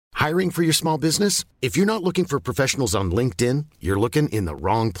Hiring for your small business? If you're not looking for professionals on LinkedIn, you're looking in the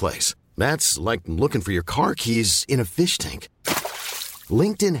wrong place. That's like looking for your car keys in a fish tank.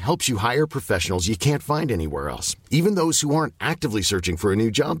 LinkedIn helps you hire professionals you can't find anywhere else, even those who aren't actively searching for a new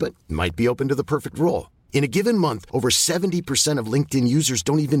job but might be open to the perfect role. In a given month, over 70% of LinkedIn users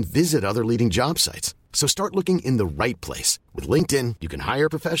don't even visit other leading job sites. So start looking in the right place. With LinkedIn, you can hire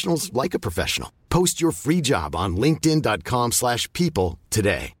professionals like a professional. Post your free job on linkedin.com/people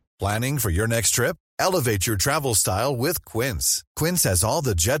today. Planning for your next trip? Elevate your travel style with Quince. Quince has all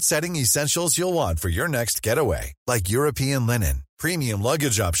the jet-setting essentials you'll want for your next getaway, like European linen, premium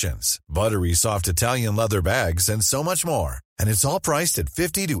luggage options, buttery soft Italian leather bags, and so much more. And it's all priced at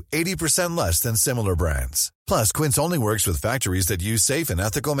 50 to 80% less than similar brands. Plus, Quince only works with factories that use safe and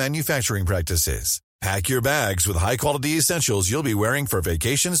ethical manufacturing practices. Pack your bags with high-quality essentials you'll be wearing for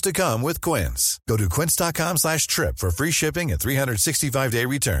vacations to come with Quince. Go to quince.com/trip for free shipping and 365-day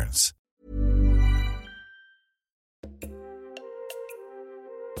returns.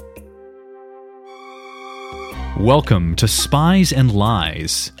 Welcome to Spies and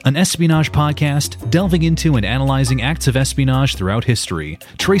Lies, an espionage podcast delving into and analyzing acts of espionage throughout history,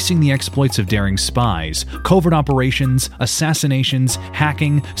 tracing the exploits of daring spies, covert operations, assassinations,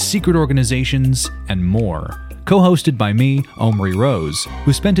 hacking, secret organizations, and more. Co-hosted by me, Omri Rose,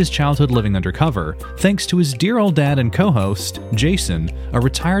 who spent his childhood living undercover, thanks to his dear old dad and co-host, Jason, a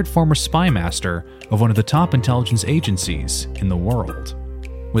retired former spy master of one of the top intelligence agencies in the world.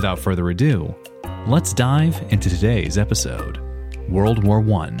 Without further ado, let's dive into today's episode. World War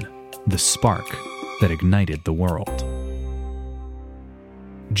I, the spark that ignited the world.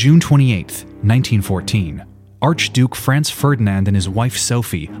 June 28, 1914. Archduke Franz Ferdinand and his wife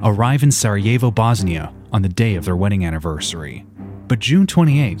Sophie arrive in Sarajevo, Bosnia, on the day of their wedding anniversary. But June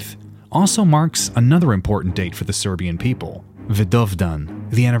 28th also marks another important date for the Serbian people, Vidovdan,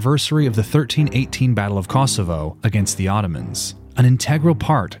 the anniversary of the 1318 Battle of Kosovo against the Ottomans, an integral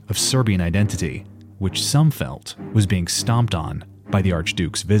part of Serbian identity, which some felt was being stomped on by the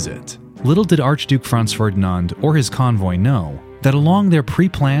Archduke's visit. Little did Archduke Franz Ferdinand or his convoy know that along their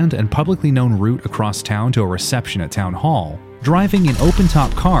pre-planned and publicly known route across town to a reception at Town Hall, driving in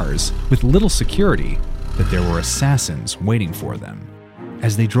open-top cars with little security, that there were assassins waiting for them.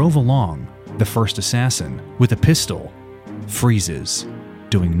 As they drove along, the first assassin, with a pistol, freezes,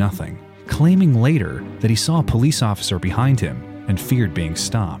 doing nothing, claiming later that he saw a police officer behind him and feared being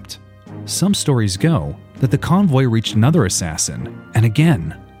stopped. Some stories go that the convoy reached another assassin, and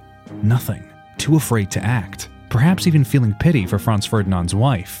again, nothing, too afraid to act, perhaps even feeling pity for Franz Ferdinand's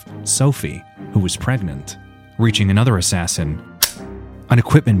wife, Sophie, who was pregnant. Reaching another assassin, an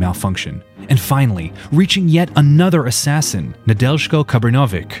equipment malfunction, and finally, reaching yet another assassin, Nedeljko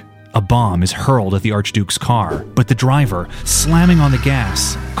Kabrinovic. A bomb is hurled at the Archduke's car, but the driver, slamming on the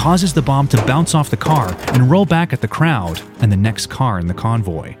gas, causes the bomb to bounce off the car and roll back at the crowd and the next car in the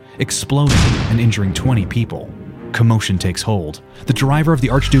convoy, exploding and injuring 20 people. Commotion takes hold. The driver of the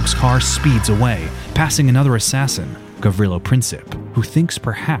Archduke's car speeds away, passing another assassin, Gavrilo Princip, who thinks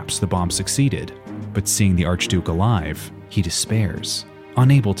perhaps the bomb succeeded. But seeing the Archduke alive, he despairs,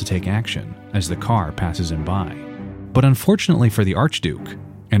 unable to take action as the car passes him by. But unfortunately for the Archduke,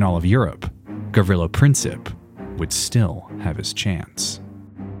 and all of Europe, Gavrilo Princip would still have his chance.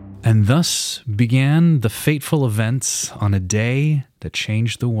 And thus began the fateful events on a day that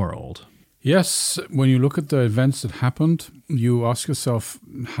changed the world. Yes, when you look at the events that happened, you ask yourself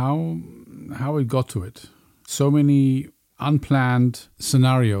how it got to it. So many unplanned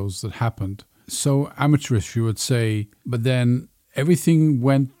scenarios that happened. So amateurish, you would say, but then everything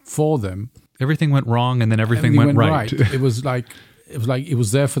went for them. Everything went wrong, and then everything went right. It was like it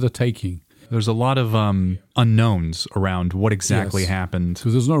was there for the taking. There's a lot of unknowns around what exactly happened.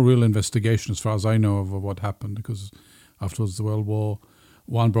 Because there's no real investigation, as far as I know, of what happened. Because afterwards, the World War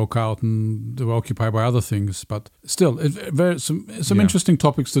I broke out, and they were occupied by other things. But still, some interesting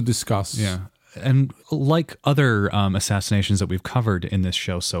topics to discuss. Yeah. And like other assassinations that we've covered in this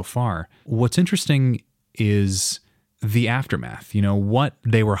show so far, what's interesting is the aftermath. You know, what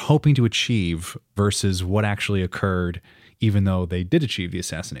they were hoping to achieve versus what actually occurred, even though they did achieve the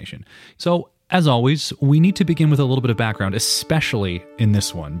assassination. So, as always, we need to begin with a little bit of background, especially in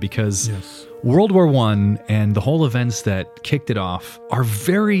this one, because World War I and the whole events that kicked it off are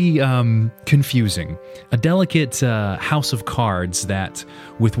very confusing. A delicate house of cards that,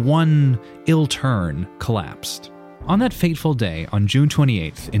 with one ill turn, collapsed. On that fateful day, on June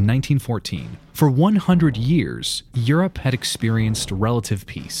 28th in 1914, for 100 years, Europe had experienced relative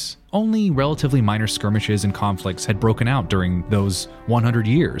peace. Only relatively minor skirmishes and conflicts had broken out during those 100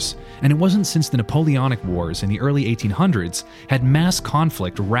 years, and it wasn't since the Napoleonic Wars in the early 1800s had mass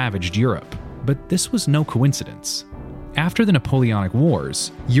conflict ravaged Europe. But this was no coincidence. After the Napoleonic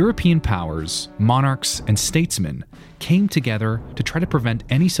Wars, European powers, monarchs, and statesmen came together to try to prevent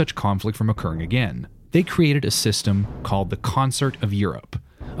any such conflict from occurring again. They created a system called the Concert of Europe,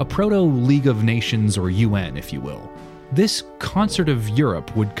 a proto-League of Nations, or UN, if you will. This Concert of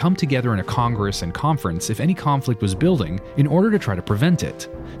Europe would come together in a congress and conference if any conflict was building in order to try to prevent it,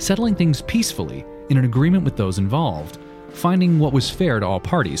 settling things peacefully in an agreement with those involved, finding what was fair to all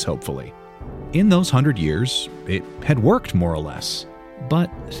parties, hopefully. In those 100 years, it had worked more or less. But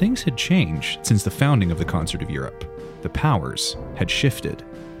things had changed since the founding of the Concert of Europe. The powers had shifted.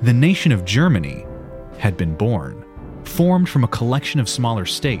 The nation of Germany had been born, formed from a collection of smaller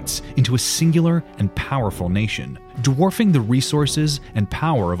states into a singular and powerful nation, dwarfing the resources and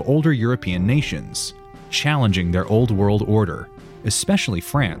power of older European nations, challenging their old world order, especially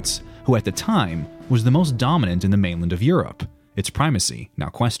France, who at the time was the most dominant in the mainland of Europe, its primacy now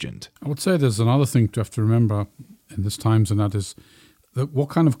questioned. I would say there's another thing to have to remember in these times, and that is that what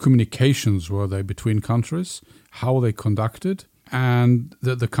kind of communications were they between countries, how were they conducted, and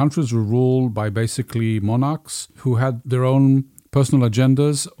the countries were ruled by basically monarchs who had their own personal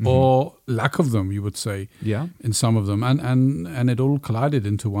agendas, or lack of them, you would say, in some of them. And it all collided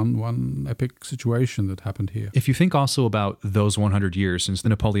into one epic situation that happened here. If you think also about those 100 years since the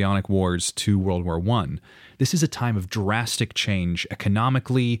Napoleonic Wars to World War I, this is a time of drastic change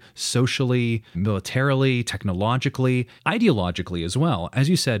economically, socially, militarily, technologically, ideologically as well. As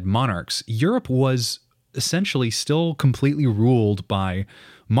you said, monarchs. Europe was essentially still completely ruled by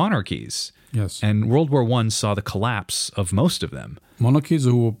monarchies. Yes. And World War I saw the collapse of most of them. Monarchies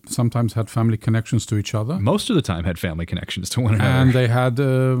who sometimes had family connections to each other. Most of the time had family connections to one another. And they had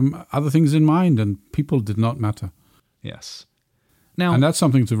other things in mind, and people did not matter. Yes. Now, and that's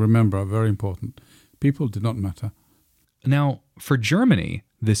something to remember, very important. People did not matter. Now, for Germany,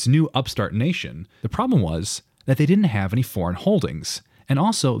 this new upstart nation, the problem was that they didn't have any foreign holdings. And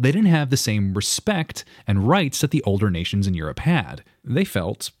also, they didn't have the same respect and rights that the older nations in Europe had. They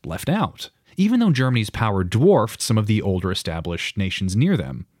felt left out. Even though Germany's power dwarfed some of the older established nations near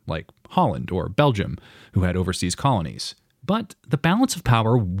them, like Holland or Belgium, who had overseas colonies. But the balance of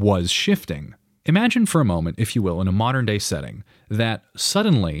power was shifting. Imagine for a moment, if you will, in a modern-day setting, that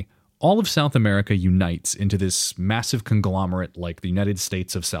suddenly all of South America unites into this massive conglomerate like the United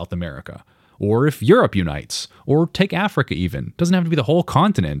States of South America. Or if Europe unites, or take Africa even. Doesn't have to be the whole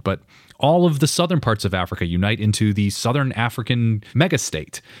continent, but all of the southern parts of Africa unite into the Southern African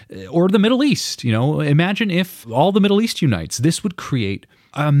megastate. Or the Middle East, Imagine if all the Middle East unites. This would create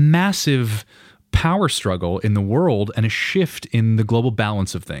a massive power struggle in the world and a shift in the global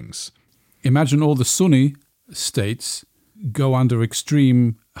balance of things. Imagine all the Sunni states go under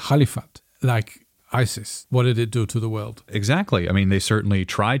extreme caliphate, like ISIS. What did it do to the world? Exactly. I mean, they certainly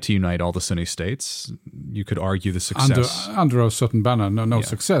tried to unite all the Sunni states. You could argue the success. Under a certain banner, no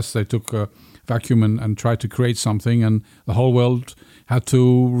success. They took a vacuum and tried to create something, and the whole world had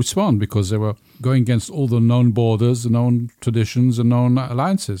to respond because they were going against all the known borders, the known traditions, and known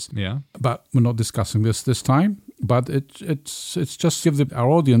alliances. Yeah. But we're not discussing this time. But it's just give our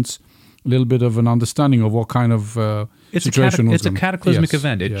audience a little bit of an understanding of what kind of situation it's a cataclysmic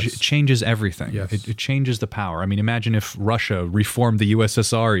event. It Yes. changes everything. Yes. It changes the power. I mean, imagine if Russia reformed the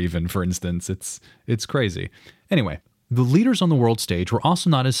USSR even, for instance. It's crazy. Anyway, the leaders on the world stage were also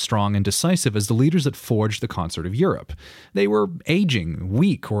not as strong and decisive as the leaders that forged the Concert of Europe. They were aging,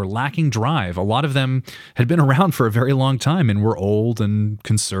 weak, or lacking drive. A lot of them had been around for a very long time and were old and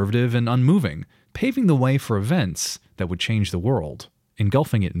conservative and unmoving, paving the way for events that would change the world,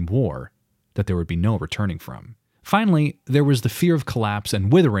 engulfing it in war that there would be no returning from. Finally, there was the fear of collapse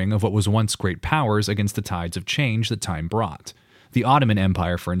and withering of what was once great powers against the tides of change that time brought. The Ottoman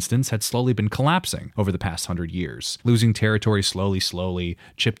Empire, for instance, had slowly been collapsing over the past 100 years, losing territory slowly,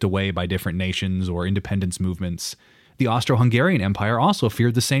 chipped away by different nations or independence movements. The Austro-Hungarian Empire also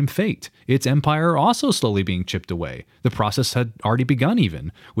feared the same fate, its empire also slowly being chipped away. The process had already begun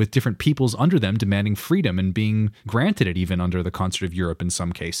even, with different peoples under them demanding freedom and being granted it even under the Concert of Europe in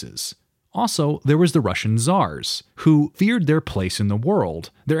some cases. Also, there was the Russian Tsars, who feared their place in the world.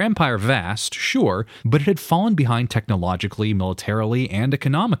 Their empire vast, sure, but it had fallen behind technologically, militarily, and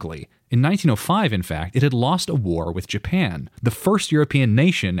economically. In 1905, in fact, it had lost a war with Japan, the first European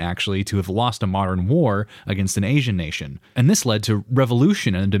nation, actually, to have lost a modern war against an Asian nation. And this led to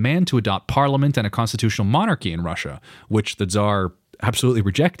revolution and a demand to adopt parliament and a constitutional monarchy in Russia, which the Tsar absolutely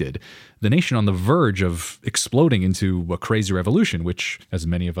rejected. The nation on the verge of exploding into a crazy revolution, which, as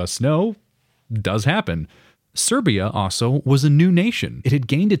many of us know, does happen. Serbia also was a new nation. It had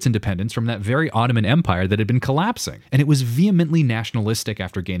gained its independence from that very Ottoman Empire that had been collapsing, and it was vehemently nationalistic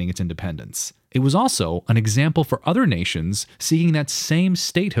after gaining its independence. It was also an example for other nations seeking that same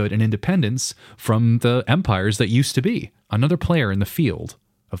statehood and independence from the empires that used to be. Another player in the field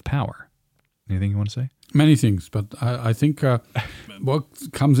of power. Anything you want to say? Many things, but I think what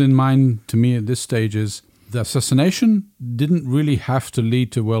comes in mind to me at this stage is the assassination didn't really have to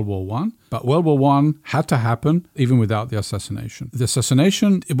lead to World War I, but World War I had to happen even without the assassination. The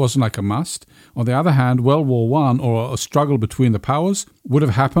assassination, it wasn't like a must. On the other hand, World War I, or a struggle between the powers, would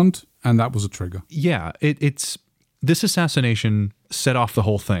have happened, and that was a trigger. Yeah, it's this assassination set off the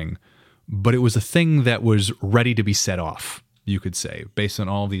whole thing, but it was a thing that was ready to be set off, you could say, based on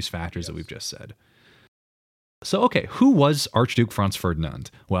all these factors that we've just said. So, okay, who was Archduke Franz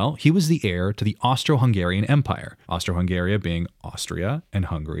Ferdinand? Well, he was the heir to the Austro-Hungarian Empire, Austro-Hungary being Austria and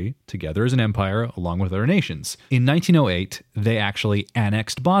Hungary together as an empire along with other nations. In 1908, they actually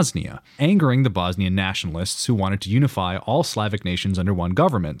annexed Bosnia, angering the Bosnian nationalists who wanted to unify all Slavic nations under one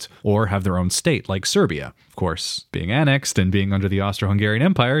government, or have their own state like Serbia. Of course, being annexed and being under the Austro-Hungarian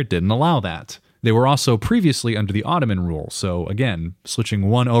Empire didn't allow that. They were also previously under the Ottoman rule, so again, switching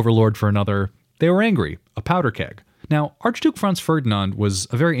one overlord for another, they were angry, a powder keg. Now, Archduke Franz Ferdinand was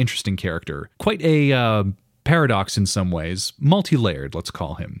a very interesting character, quite a paradox in some ways, multi-layered, let's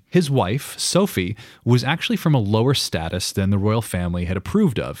call him. His wife, Sophie, was actually from a lower status than the royal family had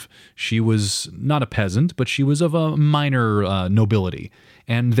approved of. She was not a peasant, but she was of a minor nobility.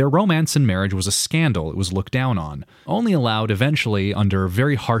 And their romance and marriage was a scandal. It was looked down on, only allowed eventually under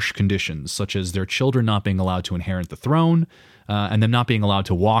very harsh conditions, such as their children not being allowed to inherit the throne, and them not being allowed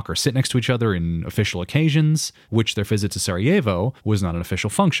to walk or sit next to each other in official occasions, which their visit to Sarajevo was not an official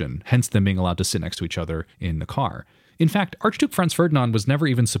function, hence them being allowed to sit next to each other in the car. In fact, Archduke Franz Ferdinand was never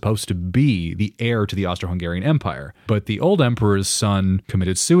even supposed to be the heir to the Austro-Hungarian Empire, but the old emperor's son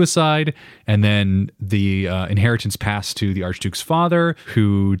committed suicide, and then the inheritance passed to the Archduke's father,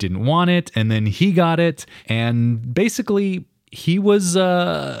 who didn't want it, and then he got it, and basically he was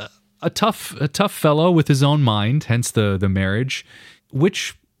a tough fellow with his own mind, hence the marriage,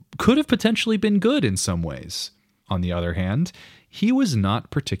 which could have potentially been good in some ways. On the other hand, he was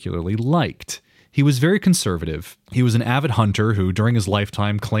not particularly liked. He was very conservative. He was an avid hunter who, during his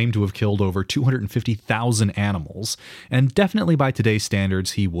lifetime, claimed to have killed over 250,000 animals, and definitely by today's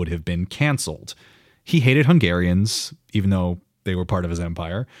standards, he would have been canceled. He hated Hungarians, even though they were part of his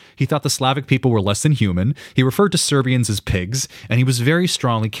empire. He thought the Slavic people were less than human. He referred to Serbians as pigs, and he was very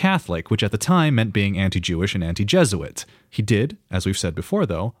strongly Catholic, which at the time meant being anti-Jewish and anti-Jesuit. He did, as we've said before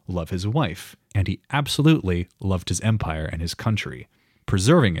though, love his wife, and he absolutely loved his empire and his country,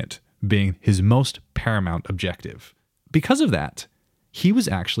 preserving it being his most paramount objective. Because of that, he was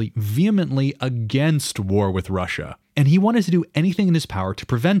actually vehemently against war with Russia, and he wanted to do anything in his power to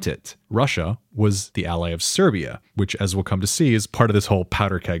prevent it. Russia was the ally of Serbia, which, as we'll come to see, is part of this whole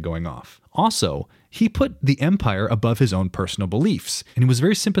powder keg going off. Also, he put the empire above his own personal beliefs, and he was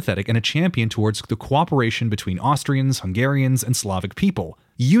very sympathetic and a champion towards the cooperation between Austrians, Hungarians, and Slavic people.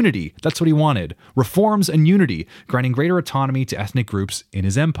 Unity, that's what he wanted. Reforms and unity, granting greater autonomy to ethnic groups in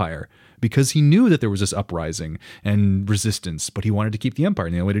his empire, because he knew that there was this uprising and resistance, but he wanted to keep the empire,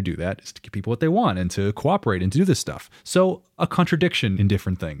 and the only way to do that is to give people what they want and to cooperate and to do this stuff. So, a contradiction in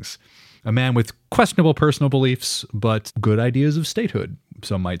different things. A man with questionable personal beliefs, but good ideas of statehood,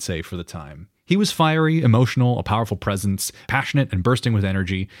 some might say, for the time. He was fiery, emotional, a powerful presence, passionate and bursting with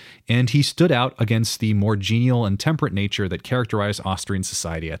energy, and he stood out against the more genial and temperate nature that characterized Austrian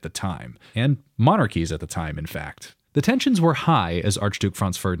society at the time, and monarchies at the time, in fact. The tensions were high as Archduke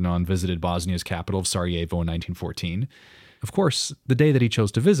Franz Ferdinand visited Bosnia's capital of Sarajevo in 1914. Of course, the day that he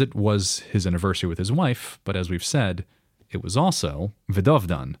chose to visit was his anniversary with his wife, but as we've said, it was also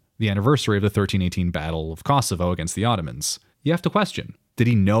Vidovdan, the anniversary of the 1318 Battle of Kosovo against the Ottomans. You have to question, did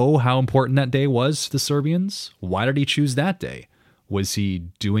he know how important that day was to the Serbians? Why did he choose that day? Was he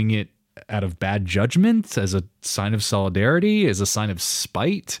doing it out of bad judgment, as a sign of solidarity, as a sign of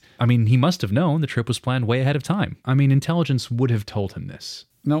spite? I mean, he must have known the trip was planned way ahead of time. I mean, intelligence would have told him this.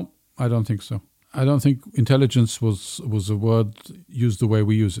 No, I don't think so. I don't think intelligence was a word used the way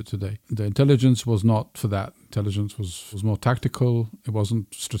we use it today. The intelligence was not for that. Intelligence was more tactical. It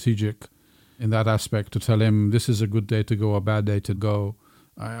wasn't strategic in that aspect to tell him this is a good day to go, a bad day to go.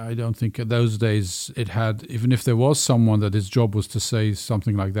 I don't think in those days it had, even if there was someone that his job was to say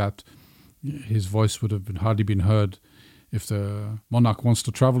something like that, his voice would have hardly been heard. If the monarch wants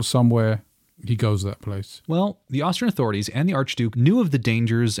to travel somewhere, he goes to that place. Well, the Austrian authorities and the Archduke knew of the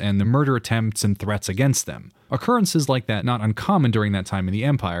dangers and the murder attempts and threats against them. Occurrences like that not uncommon during that time in the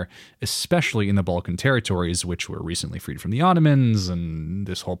empire, especially in the Balkan territories, which were recently freed from the Ottomans, and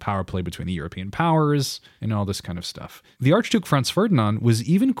this whole power play between the European powers, and all this kind of stuff. The Archduke Franz Ferdinand was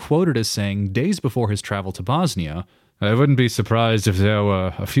even quoted as saying days before his travel to Bosnia, "I wouldn't be surprised if there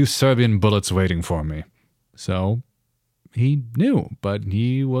were a few Serbian bullets waiting for me." So he knew, but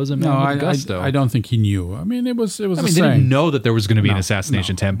he was a man with gusto. I don't think he knew. I mean, it was a saying. They didn't know that there was going to be an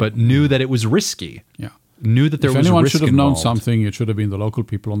assassination attempt, but knew that it was risky. Yeah. Knew that there was risk involved. If anyone should have known something, it should have been the local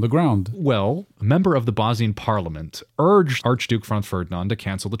people on the ground. Well, a member of the Bosnian parliament urged Archduke Franz Ferdinand to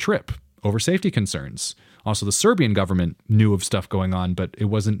cancel the trip over safety concerns. Also, the Serbian government knew of stuff going on, but it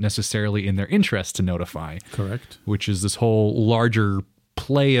wasn't necessarily in their interest to notify. Correct. Which is this whole larger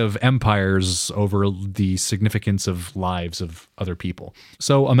play of empires over the significance of lives of other people.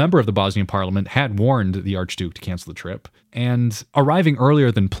 So a member of the Bosnian parliament had warned the Archduke to cancel the trip, and arriving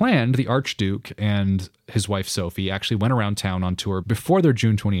earlier than planned, the Archduke and his wife Sophie actually went around town on tour before their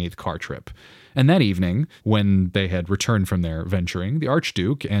June 28th car trip. And that evening, when they had returned from their venturing, the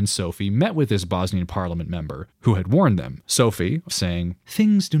Archduke and Sophie met with this Bosnian parliament member who had warned them. Sophie saying,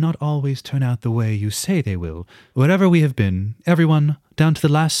 "Things do not always turn out the way you say they will. Wherever we have been, everyone, down to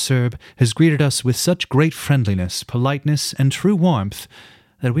the last Serb, has greeted us with such great friendliness, politeness, and true warmth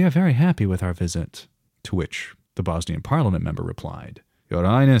that we are very happy with our visit." To which the Bosnian parliament member replied, "Your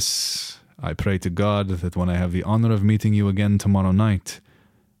Highness, I pray to God that when I have the honor of meeting you again tomorrow night,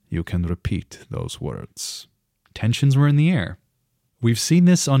 you can repeat those words." Tensions were in the air. We've seen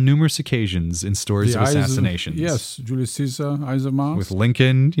this on numerous occasions in stories of assassinations. Yes, Julius Caesar, Eyes of Mars. With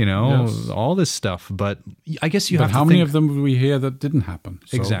Lincoln, all this stuff. But I guess you have to think... But how many of them do we hear that didn't happen?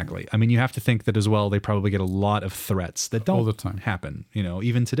 So, exactly. I mean, you have to think that as well, they probably get a lot of threats that don't all the time happen.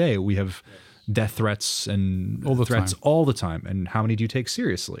 Even today, we have death threats and all the time. And how many do you take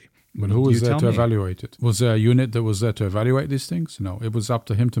seriously? But who was there to evaluate it? Was there a unit that was there to evaluate these things? No, it was up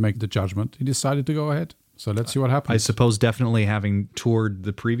to him to make the judgment. He decided to go ahead. So let's see what happens. I suppose definitely having toured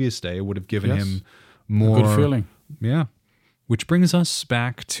the previous day would have given him more... a good feeling. Yeah. Which brings us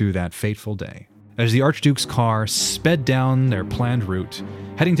back to that fateful day. As the Archduke's car sped down their planned route,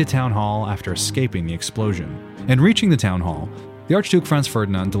 heading to town hall after escaping the explosion. And reaching the town hall, the Archduke Franz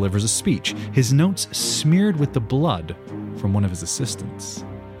Ferdinand delivers a speech, his notes smeared with the blood from one of his assistants.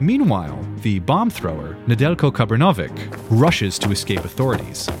 Meanwhile, the bomb thrower, Nedeljko Kabrinovic, rushes to escape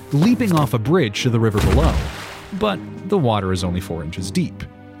authorities, leaping off a bridge to the river below. But the water is only 4 inches deep,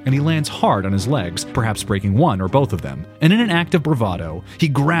 and he lands hard on his legs, perhaps breaking one or both of them. And in an act of bravado, he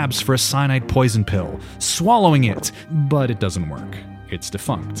grabs for a cyanide poison pill, swallowing it, but it doesn't work. It's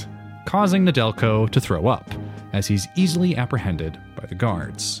defunct, causing Nedeljko to throw up, as he's easily apprehended by the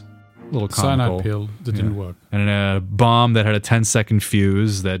guards. Little comical. Cyanide pill that didn't work. And a bomb that had a 10-second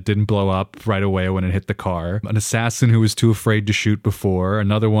fuse that didn't blow up right away when it hit the car. An assassin who was too afraid to shoot before.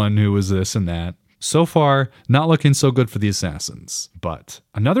 Another one who was this and that. So far, not looking so good for the assassins. But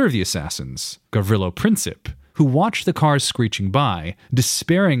another of the assassins, Gavrilo Princip, who watched the cars screeching by,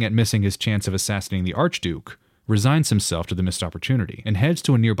 despairing at missing his chance of assassinating the Archduke, resigns himself to the missed opportunity and heads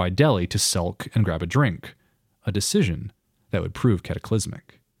to a nearby deli to sulk and grab a drink. A decision that would prove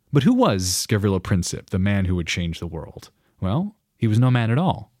cataclysmic. But who was Gavrilo Princip, the man who would change the world? Well, he was no man at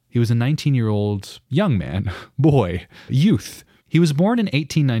all. He was a 19-year-old young man, boy, youth. He was born in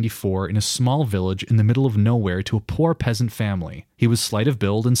 1894 in a small village in the middle of nowhere to a poor peasant family. He was slight of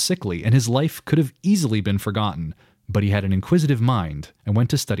build and sickly, and his life could have easily been forgotten. But he had an inquisitive mind and went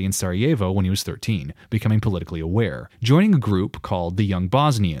to study in Sarajevo when he was 13, becoming politically aware, joining a group called the Young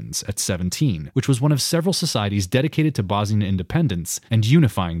Bosnians at 17, which was one of several societies dedicated to Bosnian independence and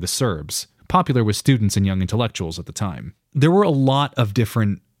unifying the Serbs, popular with students and young intellectuals at the time. There were a lot of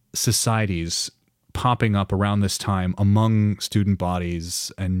different societies popping up around this time among student bodies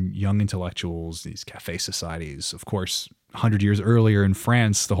and young intellectuals, these cafe societies. Of course, 100 years earlier in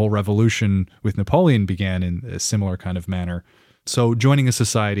France, the whole revolution with Napoleon began in a similar kind of manner. So joining a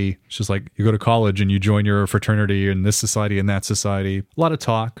society, it's just like you go to college and you join your fraternity in this society and that society. A lot of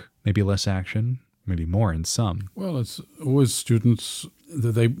talk, maybe less action, maybe more in some. Well, it's always students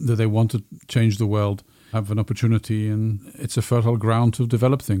that they want to change the world. have an opportunity, and it's a fertile ground to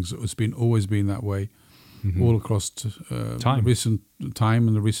develop things. It's always been that way, all across the recent time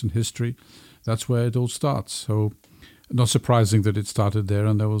and the recent history. That's where it all starts. So not surprising that it started there,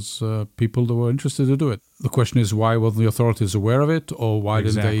 and there was people that were interested to do it. The question is, why weren't the authorities aware of it, or why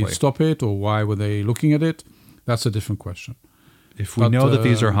didn't they stop it, or why were they looking at it? That's a different question. If we know that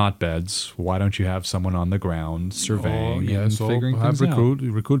these are hotbeds, why don't you have someone on the ground surveying and figuring things out?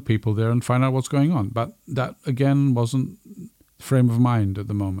 Recruit people there and find out what's going on. But that, again, wasn't the frame of mind at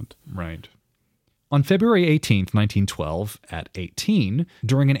the moment. Right. On February 18th, 1912, at 18,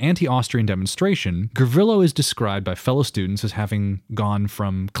 during an anti-Austrian demonstration, Gavrilo is described by fellow students as having gone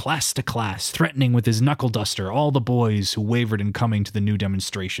from class to class, threatening with his knuckle duster all the boys who wavered in coming to the new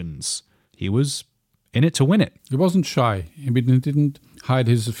demonstrations. He was in it to win it. He wasn't shy. He didn't hide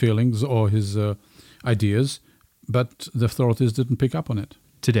his feelings or his ideas, but the authorities didn't pick up on it.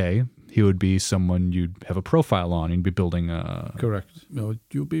 Today, he would be someone you'd have a profile on. You'd be building a... Correct.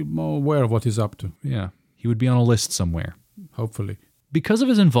 You'll be more aware of what he's up to. Yeah. He would be on a list somewhere. Hopefully. Because of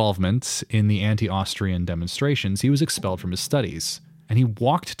his involvement in the anti-Austrian demonstrations, he was expelled from his studies. And he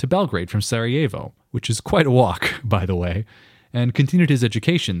walked to Belgrade from Sarajevo, which is quite a walk, by the way, and continued his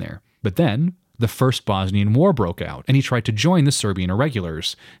education there. But then the First Bosnian War broke out, and he tried to join the Serbian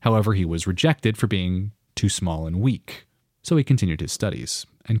irregulars. However, he was rejected for being too small and weak. So he continued his studies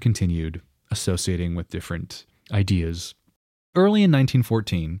and continued associating with different ideas. Early in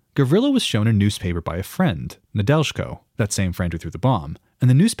 1914, Gavrilo was shown a newspaper by a friend, Nedeljko, that same friend who threw the bomb, and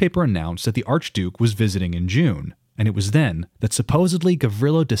the newspaper announced that the Archduke was visiting in June, and it was then that supposedly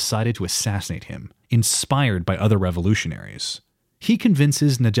Gavrilo decided to assassinate him, inspired by other revolutionaries. He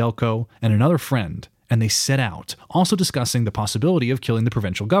convinces Nedeljko and another friend, and they set out, also discussing the possibility of killing the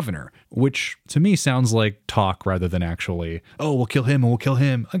provincial governor, which to me sounds like talk rather than actually, oh, we'll kill him and we'll kill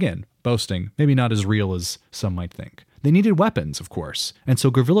him. Again, boasting, maybe not as real as some might think. They needed weapons, of course, and so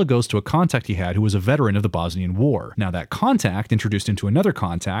Gavrilo goes to a contact he had who was a veteran of the Bosnian War. Now that contact introduced him to another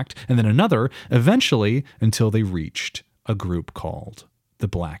contact, and then another, eventually until they reached a group called the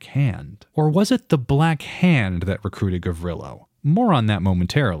Black Hand. Or was it the Black Hand that recruited Gavrilo? More on that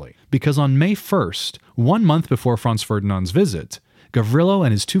momentarily, because on May 1st, 1 month before Franz Ferdinand's visit, Gavrilo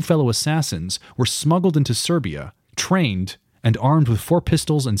and his two fellow assassins were smuggled into Serbia, trained, and armed with 4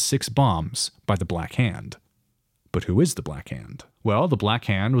 pistols and 6 bombs by the Black Hand. But who is the Black Hand? Well, the Black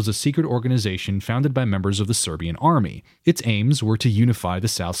Hand was a secret organization founded by members of the Serbian army. Its aims were to unify the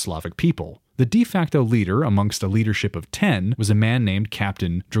South Slavic people. The de facto leader, amongst a leadership of 10, was a man named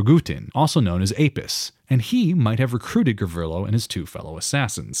Captain Dragutin, also known as Apis, and he might have recruited Gavrilo and his 2 fellow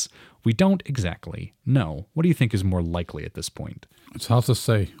assassins. We don't exactly know. What do you think is more likely at this point? It's hard to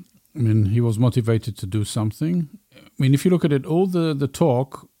say. I mean, he was motivated to do something. I mean, if you look at it, all the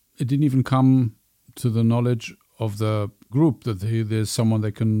talk, it didn't even come to the knowledge of the group that there's someone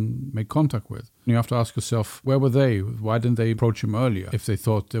they can make contact with. You have to ask yourself, where were they? Why didn't they approach him earlier if they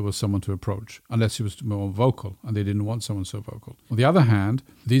thought there was someone to approach? Unless he was more vocal, and they didn't want someone so vocal. On the other hand,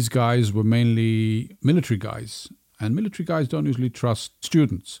 these guys were mainly military guys, and military guys don't usually trust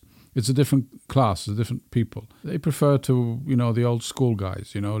students. It's a different class, it's different people. They prefer to, the old school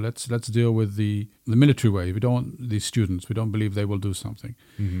guys, let's deal with the military way. We don't want these students. We don't believe they will do something.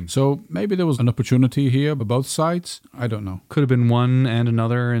 Mm-hmm. So maybe there was an opportunity here by both sides. I don't know. Could have been one and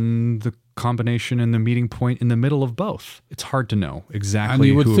another, and the combination and the meeting point in the middle of both. It's hard to know exactly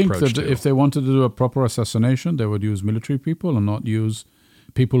who approached. And you would think that if they wanted to do a proper assassination, they would use military people and not use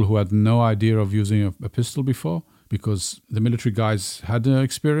people who had no idea of using a pistol before. Because the military guys had the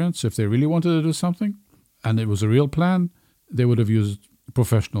experience. If they really wanted to do something, and it was a real plan, they would have used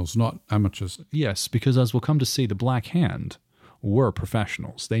professionals, not amateurs. Yes, because as we'll come to see, the Black Hand were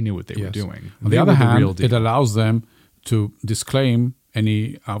professionals. They knew what they were doing. On the other hand, it allows them to disclaim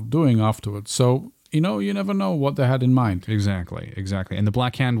any outdoing afterwards. So, you never know what they had in mind. Exactly. And the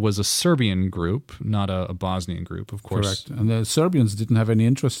Black Hand was a Serbian group, not a Bosnian group, of course. Correct. And the Serbians didn't have any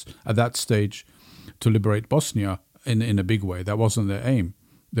interest at that stage to liberate Bosnia in a big way. That wasn't their aim.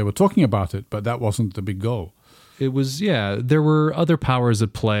 They were talking about it, but that wasn't the big goal. It was, there were other powers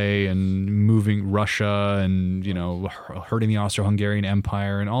at play, and moving Russia and, hurting the Austro-Hungarian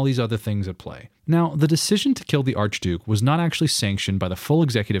Empire and all these other things at play. Now, the decision to kill the Archduke was not actually sanctioned by the full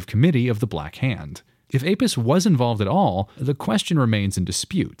executive committee of the Black Hand. If Apis was involved at all, the question remains in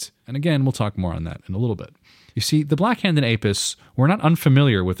dispute. And again, we'll talk more on that in a little bit. You see, the Black Hand and Apis were not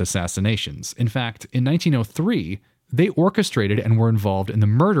unfamiliar with assassinations. In fact, in 1903, they orchestrated and were involved in the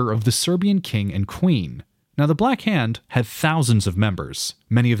murder of the Serbian king and queen. Now, the Black Hand had thousands of members,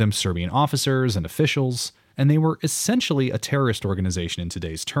 many of them Serbian officers and officials, and they were essentially a terrorist organization in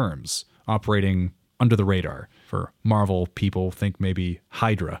today's terms, operating under the radar. For Marvel people, think maybe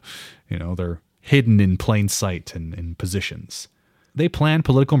Hydra. They're hidden in plain sight and in positions. They planned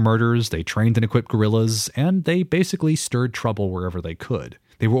political murders, they trained and equipped guerrillas, and they basically stirred trouble wherever they could.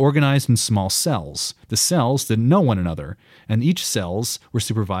 They were organized in small cells. The cells didn't know one another, and each cells were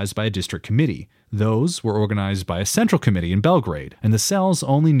supervised by a district committee. Those were organized by a central committee in Belgrade, and the cells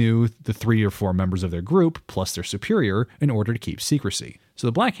only knew the 3 or 4 members of their group, plus their superior, in order to keep secrecy. So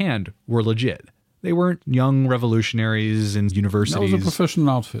the Black Hand were legit. They weren't young revolutionaries in universities. That was a professional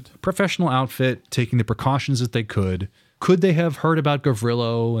outfit. Professional outfit, taking the precautions that they could. Could they have heard about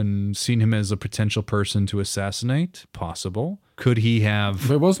Gavrilo and seen him as a potential person to assassinate? Possible. Could he have...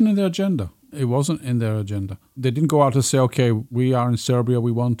 But it wasn't in their agenda. It wasn't in their agenda. They didn't go out and say, okay, we are in Serbia,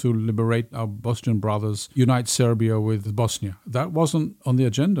 we want to liberate our Bosnian brothers, unite Serbia with Bosnia. That wasn't on the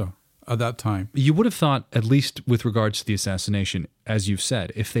agenda at that time. You would have thought, at least with regards to the assassination, as you've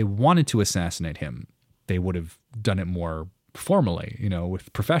said, if they wanted to assassinate him, they would have done it more formally,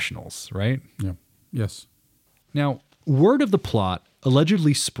 with professionals, right? Yeah. Yes. Now, word of the plot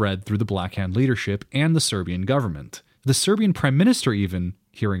allegedly spread through the Black Hand leadership and the Serbian government. The Serbian prime minister even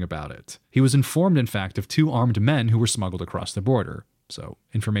hearing about it. He was informed, in fact, of 2 armed men who were smuggled across the border. So,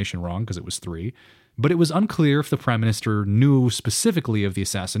 information wrong because it was 3. But it was unclear if the prime minister knew specifically of the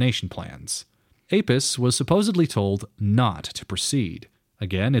assassination plans. Apis was supposedly told not to proceed.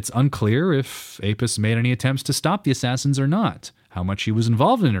 Again, it's unclear if Apis made any attempts to stop the assassins or not, how much he was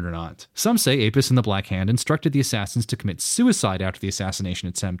involved in it or not. Some say Apis and the Black Hand instructed the assassins to commit suicide after the assassination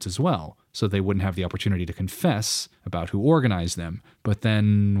attempt as well, so they wouldn't have the opportunity to confess about who organized them. But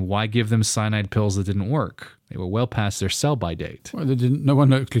then, why give them cyanide pills that didn't work? They were well past their sell-by date. Well, no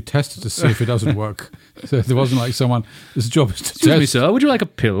one actually tested to see if it doesn't work. So there wasn't like someone, this job is to Excuse me, sir, would you like a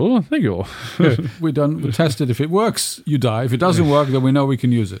pill? Thank you. Yeah, we tested. If it works, you die. If it doesn't work, then we know we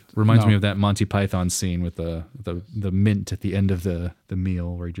can use it. Reminds me of that Monty Python scene with the mint at the end of the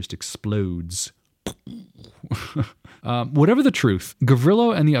meal where he just explodes. Whatever the truth,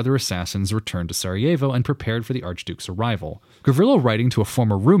 Gavrilo and the other assassins returned to Sarajevo and prepared for the Archduke's arrival. Gavrilo writing to a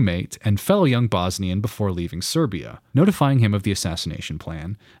former roommate and fellow young Bosnian before leaving Serbia, notifying him of the assassination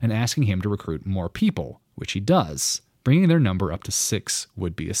plan and asking him to recruit more people, which he does, bringing their number up to 6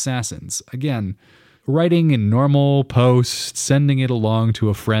 would-be assassins. Again, writing in normal post, sending it along to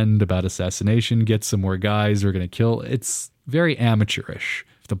a friend about assassination, get some more guys we're going to kill. It's very amateurish.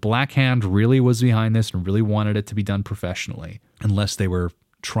 If the Black Hand really was behind this and really wanted it to be done professionally, unless they were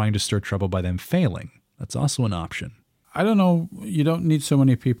trying to stir trouble by them failing, that's also an option. I don't know. You don't need so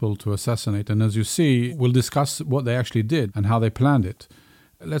many people to assassinate. And as you see, we'll discuss what they actually did and how they planned it.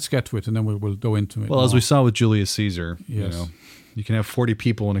 Let's get to it, and then we'll go into it. Well, as we saw with Julius Caesar, yes. You can have 40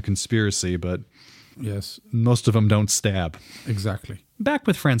 people in a conspiracy, but yes, most of them don't stab. Exactly. Back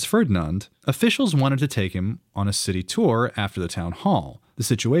with Franz Ferdinand, officials wanted to take him on a city tour after the town hall, the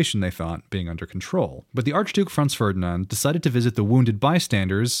situation, they thought, being under control. But the Archduke Franz Ferdinand decided to visit the wounded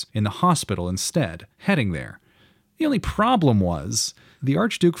bystanders in the hospital instead, heading there. The only problem was, the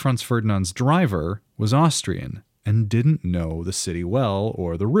Archduke Franz Ferdinand's driver was Austrian and didn't know the city well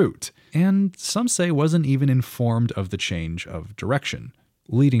or the route, and some say wasn't even informed of the change of direction,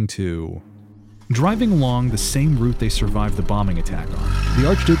 leading to... Driving along the same route they survived the bombing attack on, the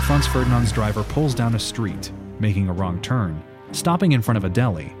Archduke Franz Ferdinand's driver pulls down a street, making a wrong turn, stopping in front of a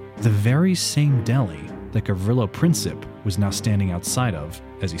deli, the very same deli that Gavrilo Princip was now standing outside of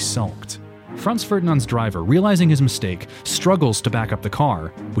as he sulked. Franz Ferdinand's driver, realizing his mistake, struggles to back up the car,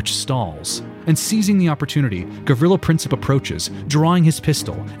 which stalls. And seizing the opportunity, Gavrilo Princip approaches, drawing his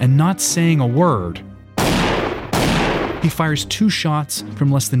pistol and not saying a word. He fires 2 shots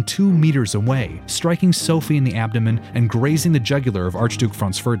from less than 2 meters away, striking Sophie in the abdomen and grazing the jugular of Archduke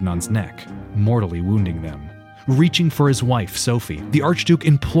Franz Ferdinand's neck, mortally wounding them. Reaching for his wife, Sophie, the Archduke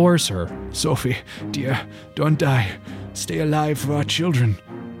implores her, "Sophie, dear, don't die. Stay alive for our children."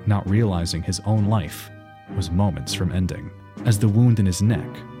 Not realizing his own life was moments from ending, as the wound in his neck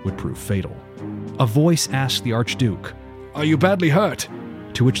would prove fatal. A voice asked the Archduke, "Are you badly hurt?"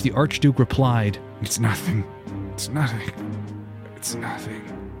 To which the Archduke replied, "It's nothing. It's nothing. It's nothing."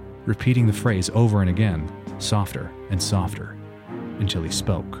 Repeating the phrase over and again, softer and softer, until he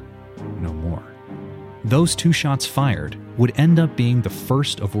spoke no more. Those 2 shots fired would end up being the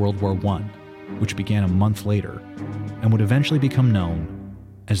first of World War I, which began a month later, and would eventually become known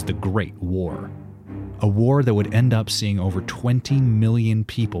as the Great War. A war that would end up seeing over 20 million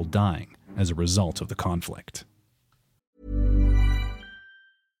people dying as a result of the conflict.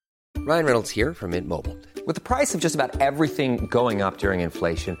 Ryan Reynolds here from Mint Mobile. With the price of just about everything going up during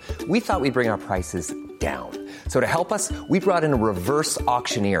inflation, we thought we'd bring our prices down. So to help us, we brought in a reverse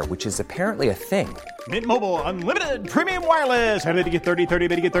auctioneer, which is apparently a thing. Mint Mobile Unlimited Premium Wireless. How to get 30, 30,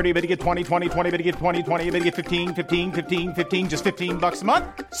 bit to get 30, bit to get 20, 20, 20, bit to get 20, 20, bit to get 15, 15, 15, 15, just $15 a month?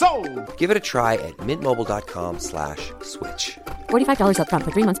 Sold! Give it a try at mintmobile.com/switch. $45 up front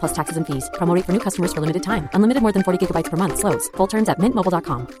for 3 months plus taxes and fees. Promo rate for new customers for limited time. Unlimited more than 40 gigabytes per month. Slows full terms at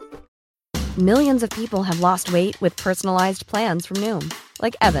mintmobile.com. Millions of people have lost weight with personalized plans from Noom.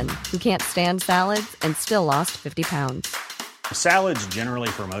 Like Evan, who can't stand salads and still lost 50 pounds. Salads generally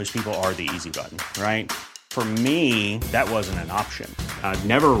for most people are the easy button, right? For me, that wasn't an option. I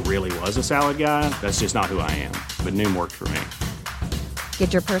never really was a salad guy. That's just not who I am. But Noom worked for me.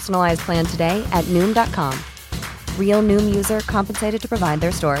 Get your personalized plan today at Noom.com. Real Noom user compensated to provide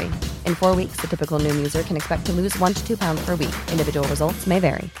their story. In 4 weeks, the typical Noom user can expect to lose 1 to 2 pounds per week. Individual results may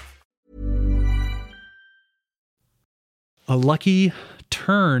vary. A lucky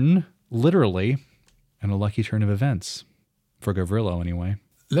turn, literally, and a lucky turn of events. For Gavrilo, anyway.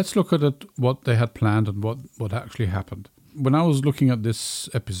 Let's look at it, what they had planned and what actually happened. When I was looking at this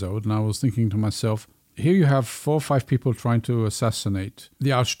episode, and I was thinking to myself, here you have 4 or 5 people trying to assassinate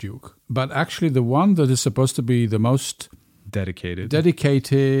the Archduke. But actually the one that is supposed to be the most dedicated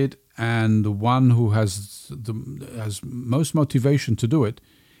and the one who has most motivation to do it,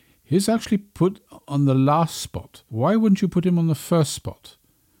 he's actually put on the last spot. Why wouldn't you put him on the first spot?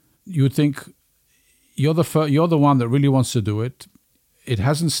 You would think you're the one that really wants to do it. It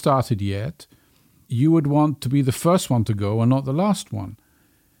hasn't started yet. You would want to be the first one to go and not the last one.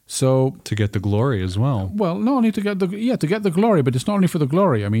 So to get the glory as well. Well, not only to get the glory, but it's not only for the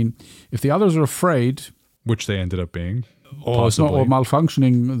glory. I mean, if the others are afraid, which they ended up being, or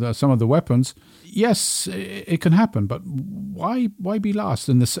malfunctioning some of the weapons, yes, it can happen. But why be last?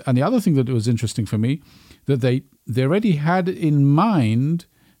 And the other thing that was interesting for me, that they already had in mind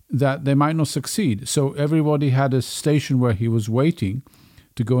that they might not succeed. So everybody had a station where he was waiting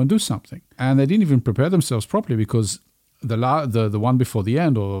to go and do something, and they didn't even prepare themselves properly because the one before the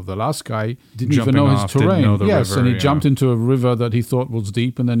end, or the last guy, didn't even know his terrain. And he jumped into a river that he thought was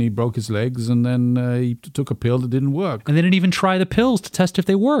deep, and then he broke his legs, and then he took a pill that didn't work. And they didn't even try the pills to test if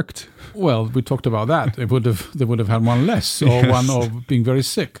they worked. Well, we talked about that. They would have had one less, or one of being very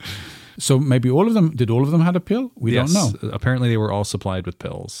sick. So maybe all of them had a pill? We don't know. Apparently they were all supplied with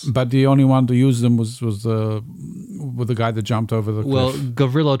pills. But the only one to use them was the guy that jumped over the cliff. Well,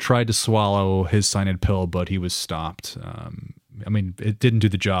 Gavrilo tried to swallow his cyanide pill, but he was stopped. It didn't do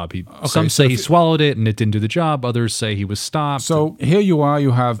the job. Some say he swallowed it and it didn't do the job. Others say he was stopped. So here you are.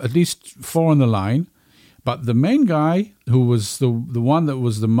 You have at least 4 on the line. But the main guy, who was the one that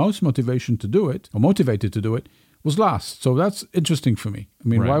was the most motivated to do it, was last. So that's interesting for me. I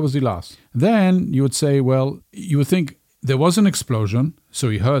mean, Why was he last? Then you would say, well, you would think there was an explosion,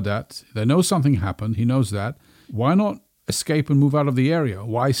 so he heard that. They know something happened. He knows that. Why not escape and move out of the area?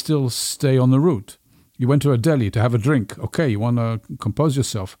 Why still stay on the route? You went to a deli to have a drink. Okay, you want to compose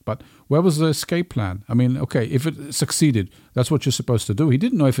yourself. But where was the escape plan? I mean, okay, if it succeeded, that's what you're supposed to do. He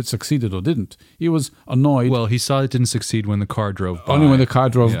didn't know if it succeeded or didn't. He was annoyed. Well, he saw it didn't succeed when the car drove by. Only when the car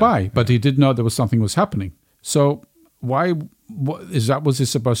drove by. But he did know there was something was happening. So why was he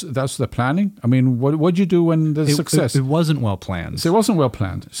supposed? That's the planning. I mean, what'd you do when there's success? It wasn't well planned. So it wasn't well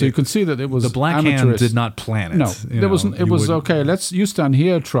planned. So you can see that it was the Black Hand did not plan it. No, there wasn't. It was okay. You stand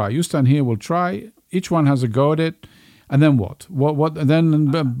here, try. You stand here, we'll try. Each one has a go at it, and then what? What? And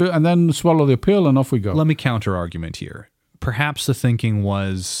then swallow the pill, and off we go. Let me counter argument here. Perhaps the thinking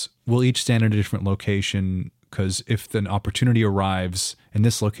was, we'll each stand at a different location. Because if an opportunity arrives in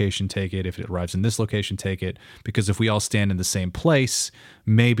this location, take it. If it arrives in this location, take it. Because if we all stand in the same place,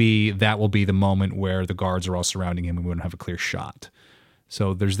 maybe that will be the moment where the guards are all surrounding him and we wouldn't have a clear shot.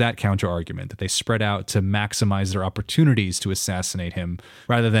 So there's that counter argument that they spread out to maximize their opportunities to assassinate him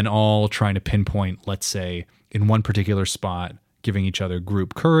rather than all trying to pinpoint, let's say, in one particular spot, giving each other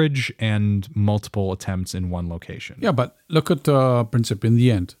group courage and multiple attempts in one location. Yeah, but look at Princip in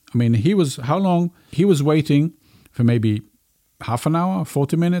the end. I mean, how long? He was waiting for maybe half an hour,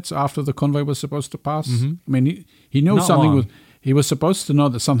 40 minutes after the convoy was supposed to pass. Mm-hmm. I mean, he knew he was supposed to know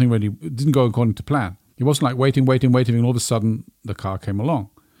that something really didn't go according to plan. He wasn't like waiting, and all of a sudden the car came along.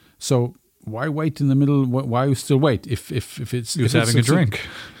 So why wait in the middle? Why still wait? If it's... He was having a drink.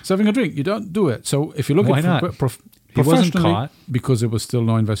 He's having a drink. You don't do it. So if you look at... Why not? He wasn't caught. Because there was still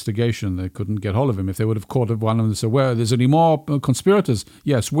no investigation. They couldn't get hold of him. If they would have caught one of them and said, where? There's any more conspirators?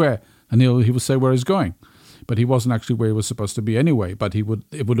 Yes, where? And he would say where he's going. But he wasn't actually where he was supposed to be anyway. But it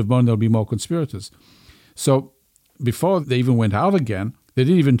would have known there'll be more conspirators. So before they even went out again, They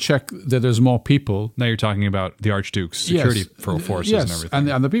didn't even check that there's more people. Now you're talking about the Archduke's security forces and everything.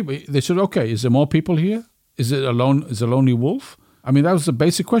 And the people, they said, okay, is there more people here? Is it a lonely wolf? I mean, that was the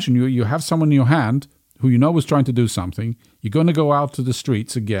basic question. You have someone in your hand who you know was trying to do something. You're going to go out to the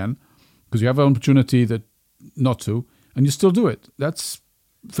streets again because you have an opportunity that not to, and you still do it.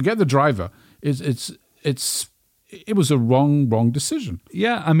 Forget the driver. It was a wrong decision.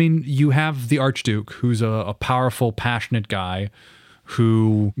 Yeah, I mean, you have the Archduke, who's a powerful, passionate guy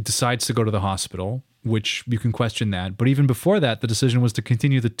who decides to go to the hospital, which you can question that. But even before that, the decision was to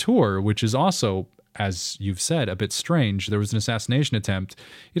continue the tour, which is also, as you've said, a bit strange. There was an assassination attempt.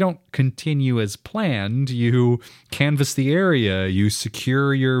 You don't continue as planned. You canvass the area. You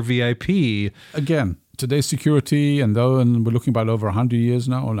secure your VIP. Again, today's security, and we're looking about over 100 years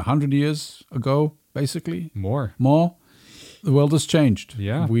now, or 100 years ago, basically. More. The world has changed.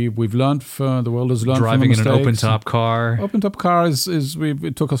 Yeah. We've learned, the world has learned driving from the in an mistakes. open-top car. Open-top car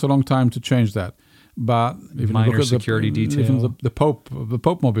it took us a long time to change that. But if you Minor look at security detail. Even the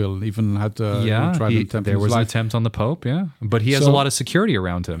Pope mobile even had there was an attempt on the Pope, but he has a lot of security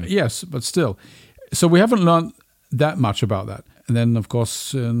around him. Yes, but still. So we haven't learned that much about that. And then, of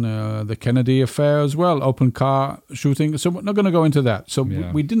course, in the Kennedy affair as well, open car shooting. So we're not going to go into that. So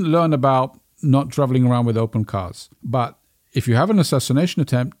we didn't learn about not traveling around with open cars. But if you have an assassination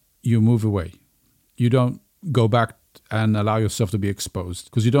attempt, you move away. You don't go back and allow yourself to be exposed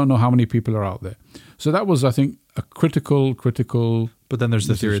because you don't know how many people are out there. So that was, I think, a critical. But then there's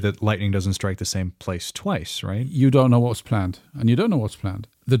the theory that lightning doesn't strike the same place twice, right? You don't know what's planned, and you don't know what's planned.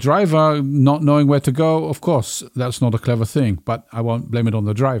 The driver not knowing where to go, of course, that's not a clever thing, but I won't blame it on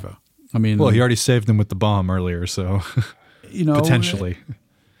the driver. I mean, well, he already saved them with the bomb earlier, so potentially.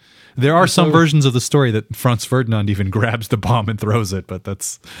 There are some so, versions of the story that Franz Ferdinand even grabs the bomb and throws it, but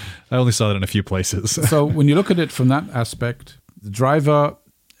I only saw that in a few places. So when you look at it from that aspect, the driver,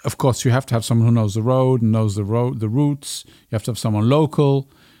 of course, you have to have someone who knows the road and knows the routes. You have to have someone local,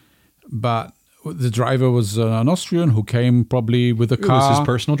 but the driver was an Austrian who came probably with a car. It was his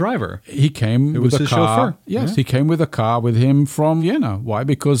personal driver. He came with a car. Chauffeur. Yes, he came with a car with him from Vienna. Why?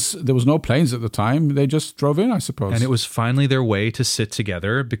 Because there was no planes at the time. They just drove in, I suppose. And it was finally their way to sit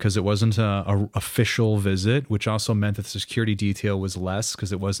together because it wasn't a official visit, which also meant that the security detail was less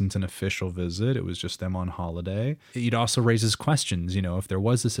because it wasn't an official visit. It was just them on holiday. It also raises questions, if there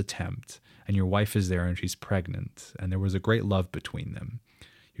was this attempt and your wife is there and she's pregnant and there was a great love between them,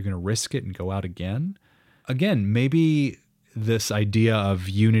 you're going to risk it and go out again? Again, maybe this idea of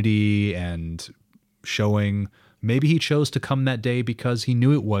unity and showing, maybe he chose to come that day because he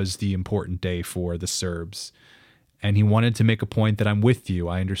knew it was the important day for the Serbs. And he wanted to make a point that I'm with you,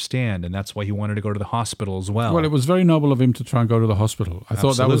 I understand. And that's why he wanted to go to the hospital as well. Well, it was very noble of him to try and go to the hospital. I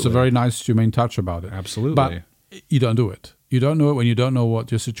thought that was a very nice, humane touch about it. Absolutely. But you don't do it. You don't know it when you don't know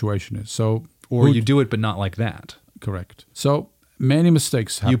what your situation is. Or you do it, but not like that. Correct. So many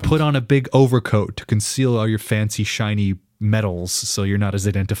mistakes happen. You put on a big overcoat to conceal all your fancy, shiny metals so you're not as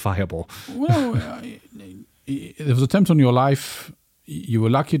identifiable. Well, there was an attempt on your life. You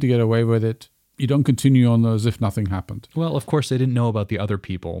were lucky to get away with it. You don't continue on as if nothing happened. Well, of course, they didn't know about the other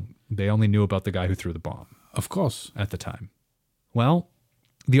people. They only knew about the guy who threw the bomb. Of course. At the time. Well,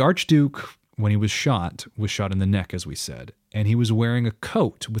 the Archduke, when he was shot in the neck, as we said. And he was wearing a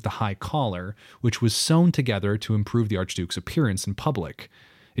coat with a high collar, which was sewn together to improve the Archduke's appearance in public.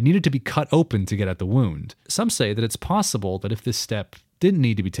 It needed to be cut open to get at the wound. Some say that it's possible that if this step didn't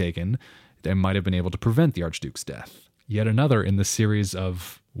need to be taken, they might have been able to prevent the Archduke's death. Yet another in the series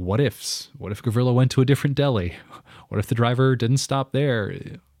of what-ifs. What if Gavrilo went to a different deli? What if the driver didn't stop there?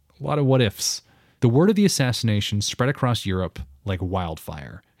 A lot of what-ifs. The word of the assassination spread across Europe like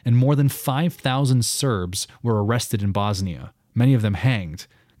wildfire, and more than 5,000 Serbs were arrested in Bosnia, many of them hanged.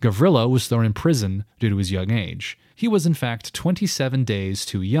 Gavrilo was thrown in prison due to his young age. He was in fact 27 days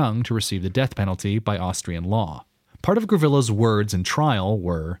too young to receive the death penalty by Austrian law. Part of Gavrilo's words in trial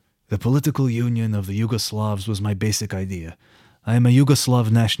were, "The political union of the Yugoslavs was my basic idea. I am a Yugoslav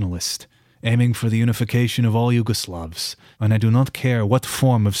nationalist, aiming for the unification of all Yugoslavs, and I do not care what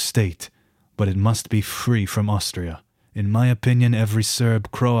form of state, but it must be free from Austria. In my opinion, every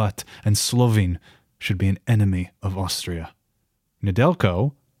Serb, Croat, and Slovene should be an enemy of Austria."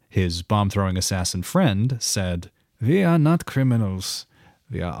 Nedelko, his bomb-throwing assassin friend, said, "We are not criminals.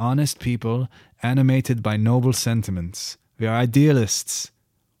 We are honest people, animated by noble sentiments. We are idealists.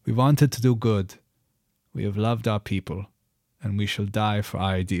 We wanted to do good. We have loved our people, and we shall die for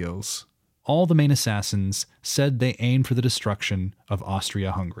our ideals." All the main assassins said they aimed for the destruction of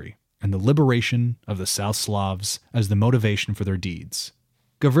Austria-Hungary and the liberation of the South Slavs as the motivation for their deeds.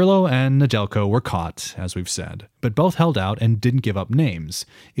 Gavrilo and Nedelko were caught, as we've said, but both held out and didn't give up names.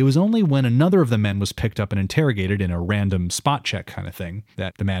 It was only when another of the men was picked up and interrogated in a random spot check kind of thing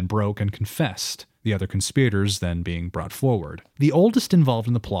that the man broke and confessed, the other conspirators then being brought forward. The oldest involved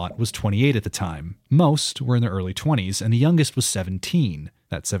in the plot was 28 at the time. Most were in their early 20s, and the youngest was 17.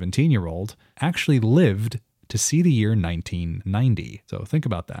 That 17-year-old actually lived to see the year 1990. So think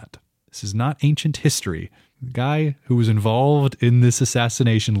about that. This is not ancient history. The guy who was involved in this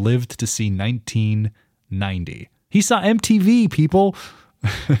assassination lived to see 1990. He saw MTV, people!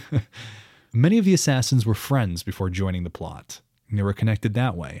 Many of the assassins were friends before joining the plot, and they were connected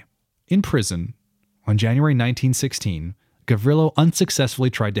that way. In prison, on January 1916, Gavrilo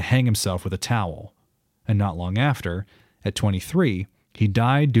unsuccessfully tried to hang himself with a towel, and not long after, at 23, he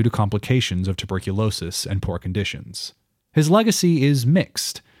died due to complications of tuberculosis and poor conditions. His legacy is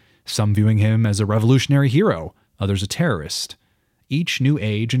mixed, some viewing him as a revolutionary hero, others a terrorist, each new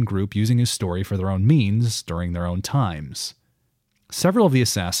age and group using his story for their own means during their own times. Several of the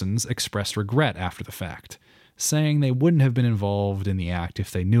assassins expressed regret after the fact, saying they wouldn't have been involved in the act if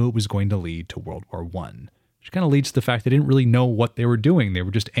they knew it was going to lead to World War I. Which kind of leads to the fact they didn't really know what they were doing. They were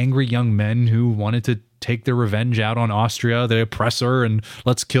just angry young men who wanted to take their revenge out on Austria, the oppressor, and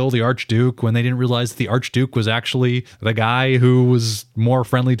let's kill the Archduke, when they didn't realize that the Archduke was actually the guy who was more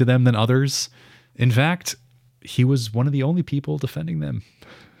friendly to them than others. In fact, he was one of the only people defending them.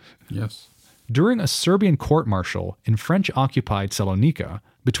 Yes. During a Serbian court-martial in French-occupied Salonika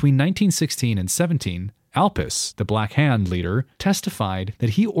between 1916 and 17, Alpis, the Black Hand leader, testified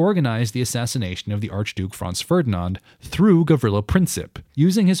that he organized the assassination of the Archduke Franz Ferdinand through Gavrilo Princip,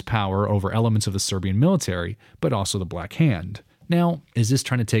 using his power over elements of the Serbian military, but also the Black Hand. Now, is this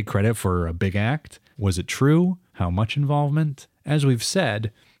trying to take credit for a big act? Was it true? How much involvement? As we've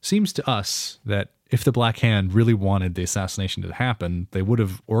said, seems to us that if the Black Hand really wanted the assassination to happen, they would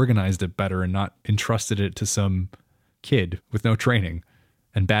have organized it better and not entrusted it to some kid with no training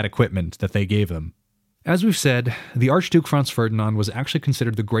and bad equipment that they gave them. As we've said, the Archduke Franz Ferdinand was actually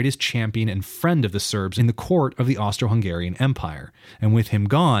considered the greatest champion and friend of the Serbs in the court of the Austro-Hungarian Empire, and with him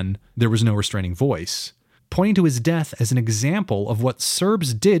gone, there was no restraining voice, pointing to his death as an example of what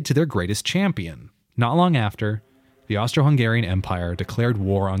Serbs did to their greatest champion. Not long after, the Austro-Hungarian Empire declared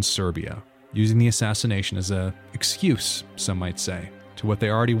war on Serbia, using the assassination as an excuse, some might say, to what they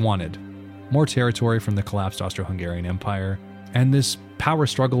already wanted: more territory from the collapsed Austro-Hungarian Empire, and this power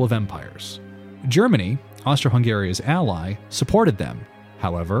struggle of empires. Germany, Austro-Hungary's ally, supported them.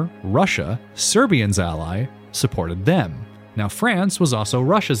 However, Russia, Serbian's ally, supported them. Now, France was also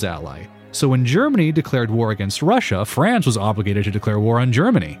Russia's ally. So when Germany declared war against Russia, France was obligated to declare war on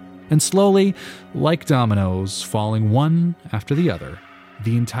Germany. And slowly, like dominoes, falling one after the other,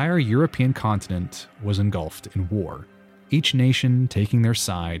 the entire European continent was engulfed in war, each nation taking their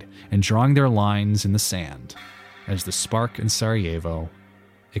side and drawing their lines in the sand, as the spark in Sarajevo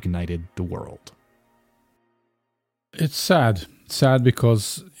ignited the world. It's sad. Sad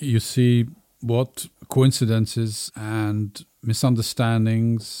because you see what coincidences and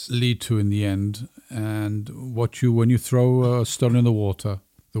misunderstandings lead to in the end, and when you throw a stone in the water,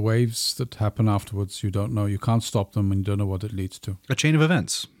 the waves that happen afterwards, you don't know. You can't stop them, and you don't know what it leads to. A chain of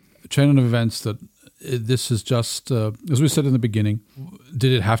events. A chain of events that this is just, as we said in the beginning,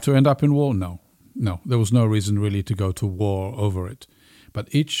 did it have to end up in war? No. There was no reason really to go to war over it. But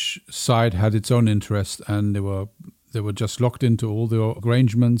each side had its own interest, and they were just locked into all the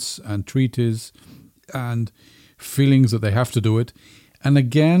arrangements and treaties and feelings that they have to do it. And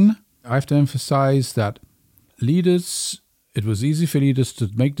again, I have to emphasize that it was easy for leaders to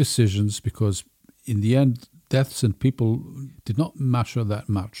make decisions because in the end, deaths and people did not matter that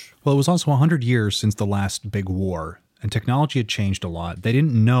much. Well, it was also 100 years since the last big war, and technology had changed a lot. They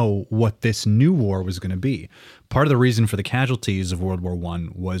didn't know what this new war was going to be. Part of the reason for the casualties of World War I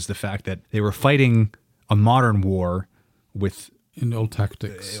was the fact that they were fighting a modern war with in old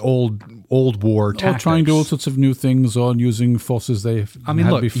tactics, old war tactics, or trying to do all sorts of new things, or using forces they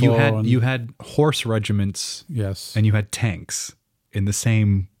had before. You had horse regiments, yes, and you had tanks in the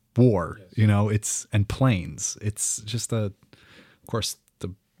same war. Yes. And planes. It's just of course,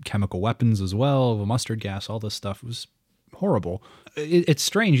 the chemical weapons as well, the mustard gas, all this stuff was horrible. It's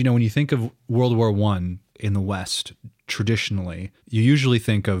strange, when you think of World War I in the West, traditionally, you usually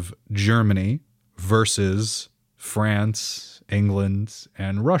think of Germany versus France, England,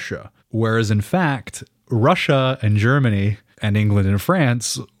 and Russia. Whereas in fact, Russia and Germany and England and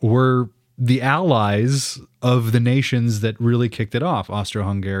France were the allies of the nations that really kicked it off,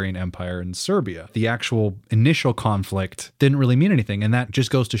 Austro-Hungarian Empire and Serbia. The actual initial conflict didn't really mean anything, and that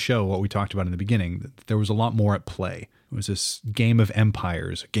just goes to show what we talked about in the beginning, that there was a lot more at play It was this game of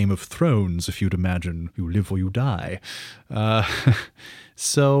empires, a game of thrones, if you'd imagine. You live or you die.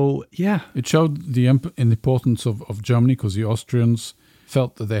 So, yeah. It showed the importance of Germany because the Austrians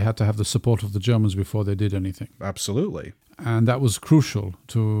felt that they had to have the support of the Germans before they did anything. Absolutely. And that was crucial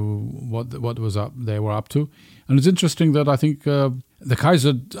to what was up they were up to. And it's interesting that I think the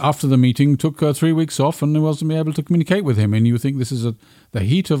Kaiser, after the meeting, took 3 weeks off and wasn't able to communicate with him. And you think this is the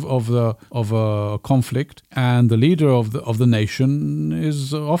heat of a conflict, and the leader of the nation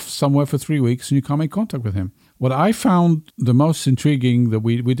is off somewhere for 3 weeks, and you can't make contact with him. What I found the most intriguing, that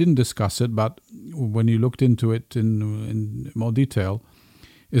we didn't discuss it, but when you looked into it in more detail,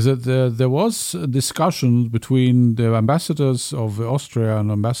 is that there was a discussion between the ambassadors of Austria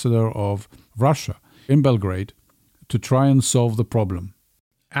and ambassador of Russia in Belgrade to try and solve the problem.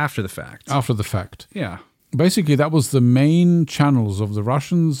 After the fact. After the fact. Yeah. Basically, that was the main channels of the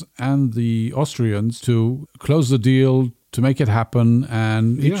Russians and the Austrians to close the deal, to make it happen,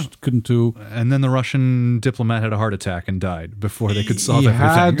 and each couldn't do. And then the Russian diplomat had a heart attack and died before they could solve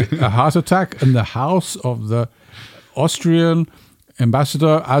everything. He had a heart attack in the house of the Austrian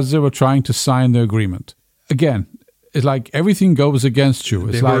ambassador as they were trying to sign the agreement. Again, it's like everything goes against you.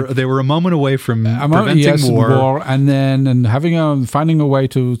 It's they were a moment away from preventing war, and then finding a way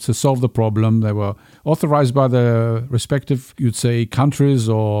to solve the problem. They were authorized by the respective, you'd say, countries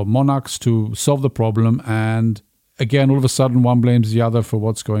or monarchs to solve the problem. And again, all of a sudden, one blames the other for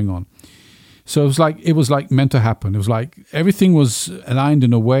what's going on. So it was like meant to happen. It was like everything was aligned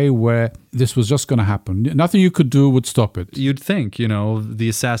in a way where this was just going to happen. Nothing you could do would stop it. You'd think, the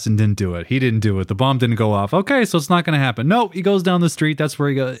assassin didn't do it. He didn't do it. The bomb didn't go off. Okay, so it's not going to happen. No, he goes down the street. That's where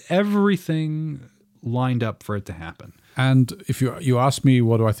he goes. Everything lined up for it to happen. And if you ask me,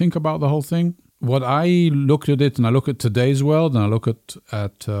 what do I think about the whole thing? What I looked at it, and I look at today's world, and I look at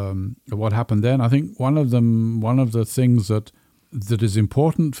what happened then. I think one of the things that is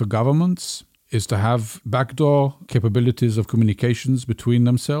important for governments is to have backdoor capabilities of communications between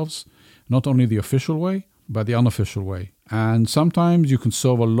themselves, not only the official way, but the unofficial way. And sometimes you can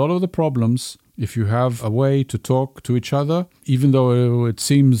solve a lot of the problems if you have a way to talk to each other, even though it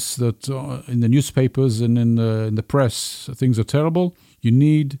seems that in the newspapers and in the press things are terrible. You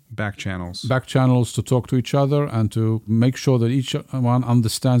need back channels to talk to each other and to make sure that each one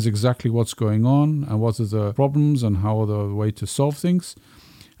understands exactly what's going on and what are the problems and how are the way to solve things.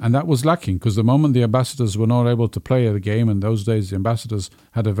 And that was lacking because the moment the ambassadors were not able to play the game, and those days the ambassadors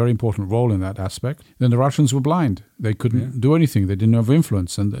had a very important role in that aspect, then the Russians were blind. They couldn't do anything. They didn't have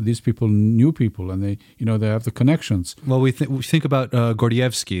influence. And these people knew people, and they have the connections. Well, we think about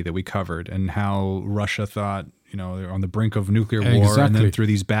Gordievsky that we covered, and how Russia thought, they're on the brink of nuclear war, and then through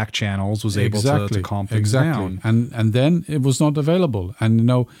these back channels was able to calm things down. And then it was not available. And,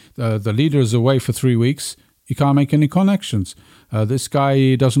 the leader is away for 3 weeks. You can't make any connections. This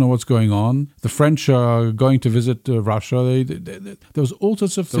guy doesn't know what's going on. The French are going to visit Russia. There was all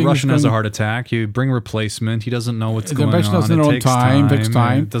sorts of things. The Russian has a heart attack. You bring replacement. He doesn't know what's going on. It takes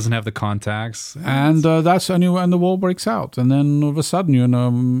time. It doesn't have the contacts. And and the war breaks out. And then all of a sudden you're in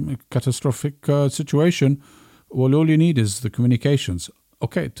a catastrophic situation. Well, all you need is the communications.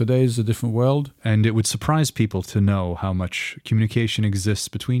 Okay, today is a different world. And it would surprise people to know how much communication exists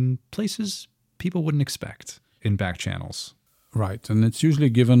between places people wouldn't expect in back channels. Right, and it's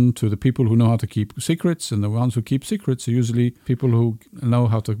usually given to the people who know how to keep secrets, and the ones who keep secrets are usually people who know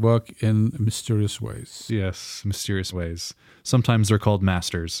how to work in mysterious ways. Yes, mysterious ways. Sometimes they're called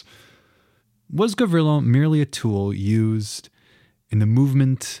masters. Was Gavrilo merely a tool used in the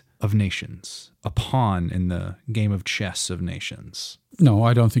movement of nations, a pawn in the game of chess of nations? No,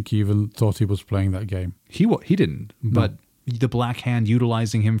 I don't think he even thought he was playing that game. He didn't, but the Black Hand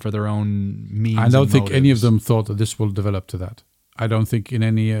utilizing him for their own means. I don't think any of them thought that this will develop to that. I don't think in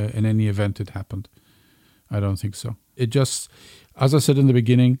any event it happened. I don't think so. It just, as I said in the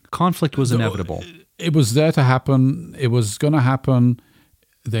beginning, conflict was inevitable. It was there to happen. It was going to happen.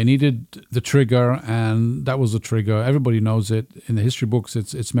 They needed the trigger, and that was the trigger. Everybody knows it. In the history books,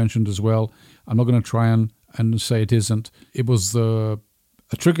 it's mentioned as well. I'm not going to try and say it isn't. It was a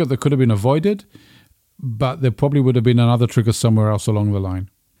trigger that could have been avoided, but there probably would have been another trigger somewhere else along the line.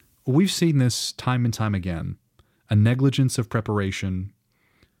 We've seen this time and time again. A negligence of preparation,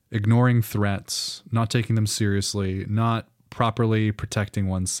 ignoring threats, not taking them seriously, not properly protecting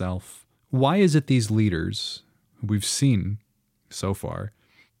oneself. Why is it these leaders, who we've seen so far,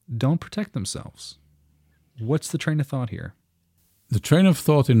 don't protect themselves? What's the train of thought here? The train of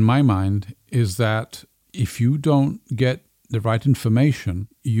thought in my mind is that if you don't get the right information,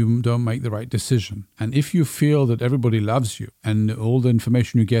 you don't make the right decision. And if you feel that everybody loves you and all the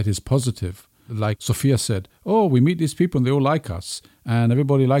information you get is positive, Like Sophia said, oh, we meet these people and they all like us and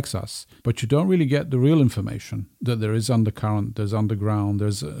everybody likes us. But you don't really get the real information that there is undercurrent, there's underground,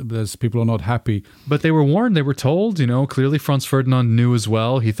 there's people who are not happy. But they were warned, they were told, clearly Franz Ferdinand knew as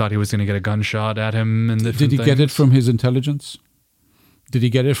well. He thought he was going to get a gunshot at him. And did he get it from his intelligence? Did he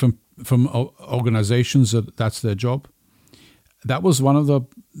get it from organizations that's their job? That was one of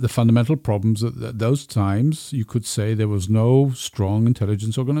the fundamental problems at those times. You could say there was no strong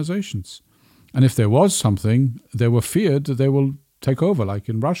intelligence organizations. And if there was something, they were feared that they will take over, like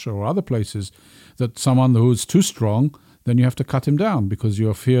in Russia or other places, that someone who is too strong, then you have to cut him down because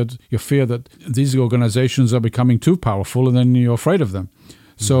you fear that these organizations are becoming too powerful and then you're afraid of them.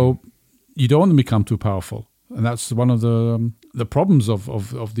 Mm-hmm. So you don't want to become too powerful. And that's one of the problems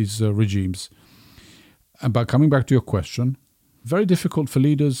of these regimes. But coming back to your question, very difficult for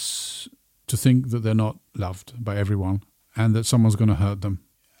leaders to think that they're not loved by everyone and that someone's going to hurt them.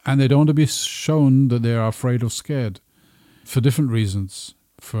 And they don't want to be shown that they are afraid or scared for different reasons.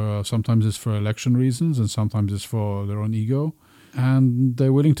 Sometimes it's for election reasons and sometimes it's for their own ego. And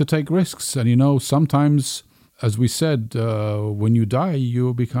they're willing to take risks. And sometimes, as we said, when you die,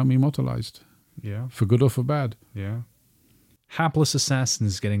 you become immortalized. Yeah. For good or for bad. Yeah. Hapless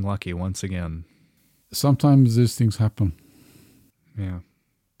assassins getting lucky once again. Sometimes these things happen. Yeah.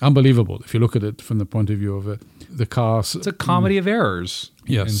 Unbelievable if you look at it from the point of view of the cars. It's a comedy of errors.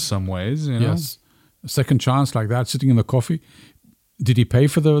 Yes. In some ways. Yes. A second chance like that, sitting in the coffee. Did he pay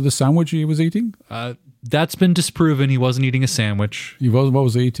for the sandwich he was eating? That's been disproven. He wasn't eating a sandwich. What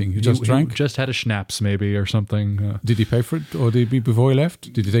was he eating? He just drank? He just had a schnapps maybe or something. Did he pay for it or did he before he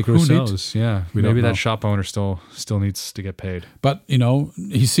left? Did he take a receipt? Who knows? Yeah. Maybe that shop owner still needs to get paid. But,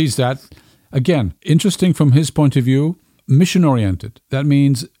 he sees that. Again, interesting from his point of view, mission-oriented. That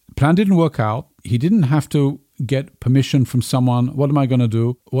means plan didn't work out. He didn't have to get permission from someone. What am I going to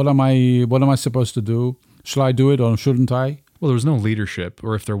do? What am I supposed to do? Shall I do it or shouldn't I? Well, there was no leadership,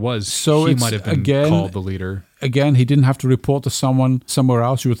 or if there was, he might have been called the leader. Again, he didn't have to report to someone somewhere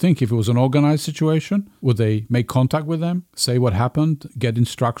else. You would think if it was an organized situation, would they make contact with them, say what happened, get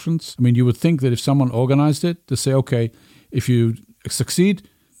instructions? I mean, you would think that if someone organized it, to say, okay, if you succeed,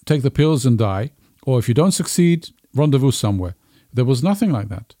 take the pills and die, or if you don't succeed, rendezvous somewhere. There was nothing like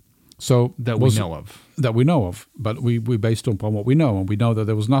that. So that we know of. That we know of, but we based upon what we know, and we know that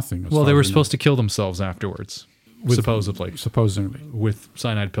there was nothing. Well, they were supposed to kill themselves afterwards. Supposedly. With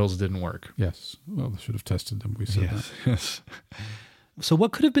cyanide pills, it didn't work. Yes. Well, they should have tested them. We said that. Yes. So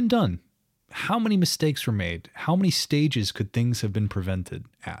what could have been done? How many mistakes were made? How many stages could things have been prevented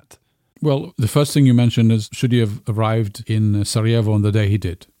at? Well, the first thing you mentioned is, should he have arrived in Sarajevo on the day he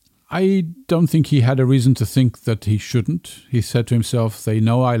did? I don't think he had a reason to think that he shouldn't. He said to himself, they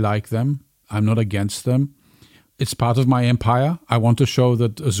know I like them. I'm not against them. It's part of my empire. I want to show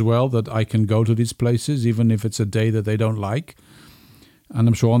that as well, that I can go to these places, even if it's a day that they don't like. And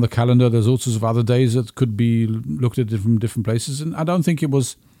I'm sure on the calendar, there's all sorts of other days that could be looked at from different places. And I don't think it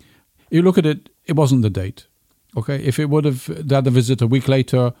was, you look at it, it wasn't the date. Okay, if it would have had a visit a week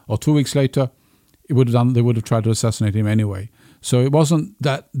later or 2 weeks later, they would have tried to assassinate him anyway. So it wasn't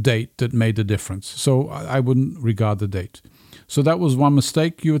that date that made the difference. So I wouldn't regard the date. So that was one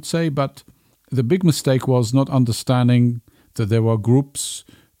mistake, you would say, but the big mistake was not understanding that there were groups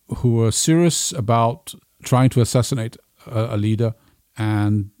who were serious about trying to assassinate a leader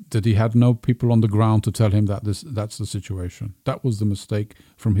and that he had no people on the ground to tell him that that's the situation. That was the mistake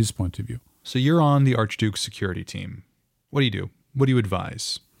from his point of view. So you're on the Archduke's security team. What do you do? What do you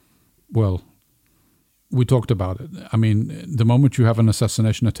advise? Well, we talked about it. I mean, the moment you have an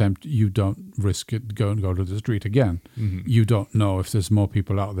assassination attempt, you don't risk it, go to the street again. Mm-hmm. You don't know if there's more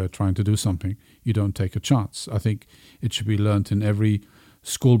people out there trying to do something. You don't take a chance. I think it should be learnt in every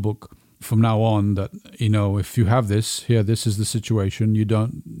school book from now on that, if you have this, this is the situation, you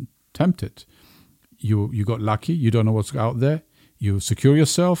don't tempt it. You got lucky, you don't know what's out there, you secure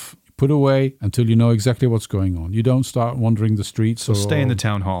yourself, put away until you know exactly what's going on. You don't start wandering the streets. So stay in the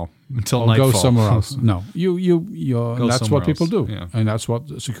town hall until nightfall. Go somewhere else. No, that's what people do. Yeah. And that's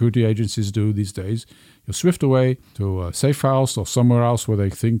what security agencies do these days. You swift away to a safe house or somewhere else where they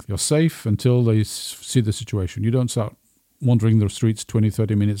think you're safe until they see the situation. You don't start wandering the streets 20,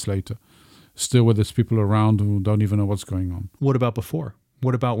 30 minutes later, still where there's people around who don't even know what's going on. What about before?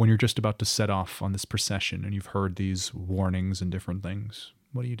 What about when you're just about to set off on this procession and you've heard these warnings and different things?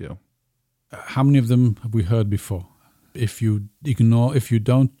 What do you do? How many of them have we heard before? If you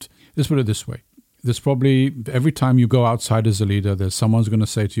don't, let's put it this way. There's probably, every time you go outside as a leader, there's someone's going to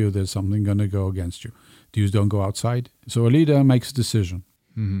say to you, there's something going to go against you. You don't go outside. So a leader makes a decision.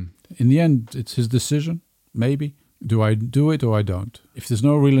 Mm-hmm. In the end, it's his decision, maybe, Do I do it or I don't? If there's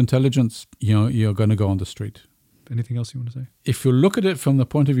no real intelligence, you're going to go on the street. Anything else you want to say? If you look at it from the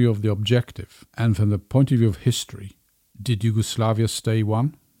point of view of the objective and from the point of view of history, did Yugoslavia stay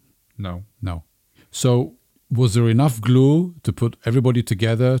one? No. No. So was there enough glue to put everybody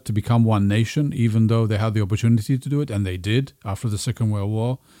together to become one nation, even though they had the opportunity to do it? And they did after the Second World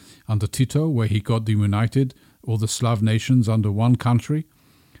War under Tito, where he got them united, all the Slav nations under one country.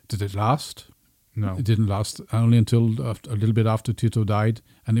 Did it last? No. It didn't last, only until a little bit after Tito died,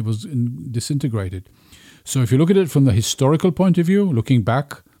 and it was disintegrated. So if you look at it from the historical point of view, looking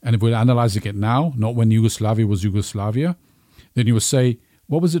back, and if we're analyzing it now, not when Yugoslavia was Yugoslavia, then you would say,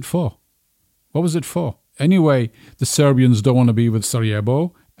 what was it for? What was it for? Anyway, the Serbians don't want to be with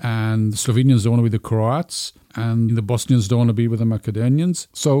Sarajevo, and the Slovenians don't want to be with the Croats, and the Bosnians don't want to be with the Macedonians.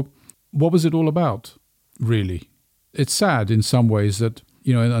 So what was it all about, really? It's sad in some ways that,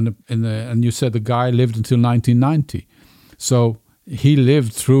 and you said the guy lived until 1990. So he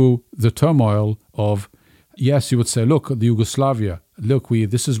lived through the turmoil of, yes, you would say, look, the Yugoslavia, look,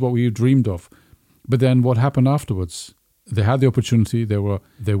 this is what we dreamed of. But then what happened afterwards? They had the opportunity, they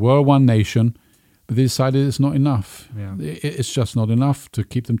were one nation, but they decided it's not enough. Yeah. It's just not enough to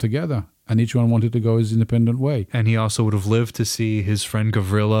keep them together. And each one wanted to go his independent way. And he also would have lived to see his friend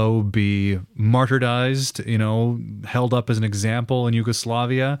Gavrilo be martyrdized, held up as an example in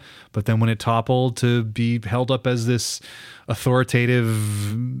Yugoslavia. But then when it toppled, to be held up as this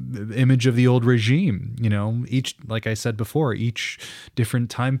authoritative image of the old regime. Each, like I said before, each different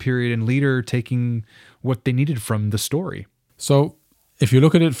time period and leader taking what they needed from the story. So if you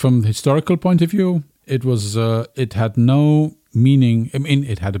look at it from the historical point of view, it had no meaning. I mean,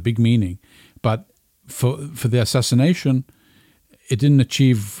 it had a big meaning, but for the assassination, it didn't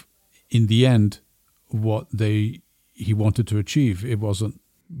achieve in the end what he wanted to achieve. It wasn't.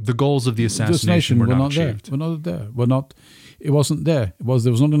 The goals of the assassination were not achieved. There. We're not there. It wasn't there.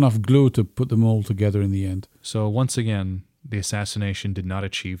 There was not enough glue to put them all together in the end. So once again, the assassination did not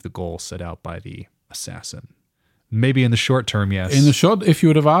achieve the goal set out by the assassin. Maybe in the short term, yes. In the short, if you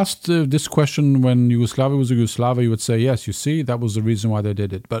would have asked this question when Yugoslavia was Yugoslavia, you would say, yes, you see, that was the reason why they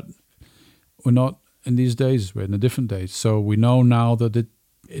did it. But we're not in these days. We're in a different days. So we know now that it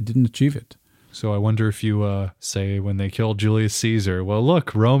didn't achieve it. So I wonder if you say when they killed Julius Caesar, well,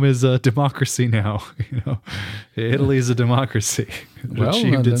 look, Rome is a democracy now. Italy is a democracy. Well,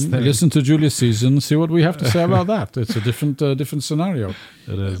 listen to Julius Caesar and see what we have to say about that. It's a different scenario.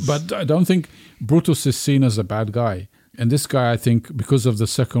 It is. But I don't think Brutus is seen as a bad guy. And this guy, I think, because of the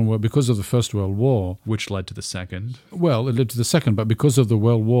First World War, which led to the Second. Well, it led to the Second, but because of the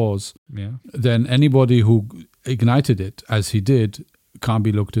World Wars, yeah. Then anybody who ignited it, as he did, can't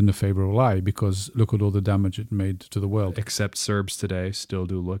be looked in a favorable light, because look at all the damage it made to the world. Except Serbs today still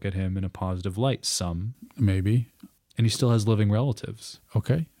do look at him in a positive light. Some. Maybe. And he still has living relatives.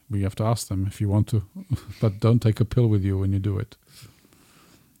 Okay, we have to ask them if you want to. But don't take a pill with you when you do it.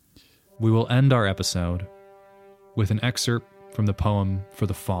 We will end our episode with an excerpt from the poem For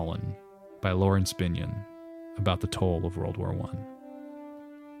the Fallen by Lawrence Binion about the toll of World War I.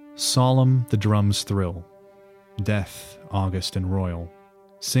 Solemn the drums thrill. Death, august and royal,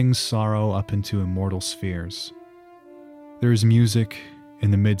 sings sorrow up into immortal spheres. There is music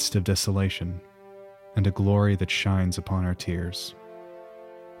in the midst of desolation, and a glory that shines upon our tears.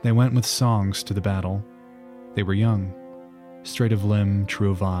 They went with songs to the battle. They were young, straight of limb,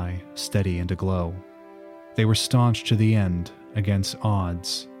 true of eye, steady and aglow. They were staunch to the end, against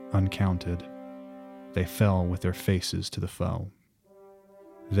odds uncounted. They fell with their faces to the foe.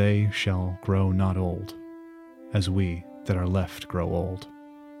 They shall grow not old, as we that are left grow old.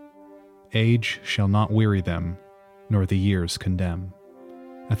 Age shall not weary them, nor the years condemn.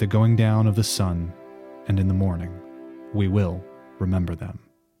 At the going down of the sun, and in the morning, we will remember them.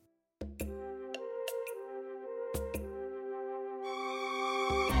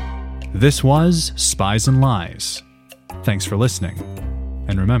 This was Spies and Lies. Thanks for listening.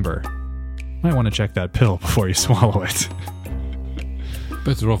 And remember, you might want to check that pill before you swallow it.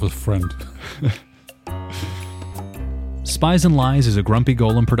 Better off a friend. Spies and Lies is a Grumpy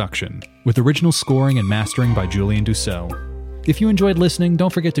Golem production, with original scoring and mastering by Julian Dussault. If you enjoyed listening,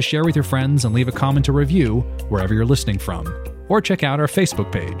 don't forget to share with your friends and leave a comment or review wherever you're listening from, or check out our Facebook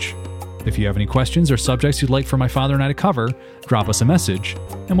page. If you have any questions or subjects you'd like for my father and I to cover, drop us a message,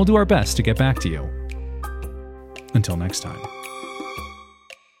 and we'll do our best to get back to you. Until next time.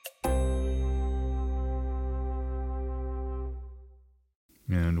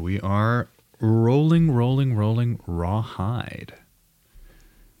 And we are rolling rawhide.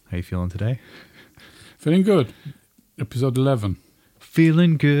 How you feeling today? Feeling good. Episode 11.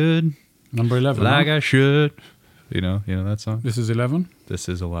 Feeling good. Number 11. Like huh? I should. You know that song? This is 11? This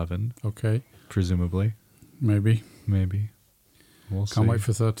is 11. Okay. Presumably. Maybe. We'll see. Can't wait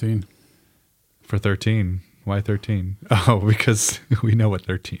for 13. For 13? Why 13? Oh, because we know what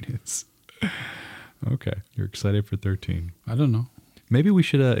 13 is. Okay. You're excited for 13. I don't know. Maybe we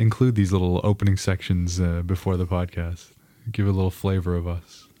should include these little opening sections before the podcast. Give a little flavor of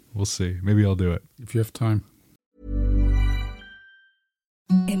us. We'll see. Maybe I'll do it. If you have time.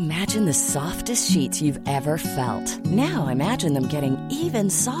 Imagine the softest sheets you've ever felt. Now imagine them getting even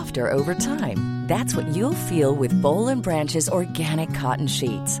softer over time. That's what you'll feel with Boll & Branch's organic cotton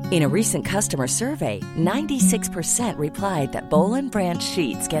sheets. In a recent customer survey, 96% replied that Boll & Branch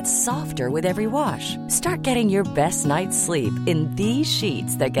sheets get softer with every wash. Start getting your best night's sleep in these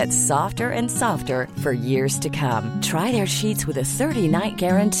sheets that get softer and softer for years to come. Try their sheets with a 30-night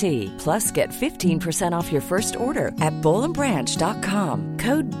guarantee. Plus, get 15% off your first order at bollandbranch.com.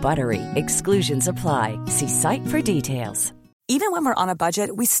 Code BUTTERY. Exclusions apply. See site for details. Even when we're on a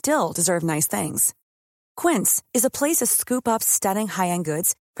budget, we still deserve nice things. Quince is a place to scoop up stunning high-end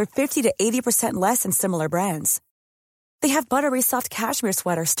goods for 50 to 80% less than similar brands. They have buttery soft cashmere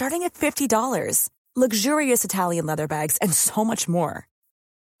sweaters starting at $50, luxurious Italian leather bags, and so much more.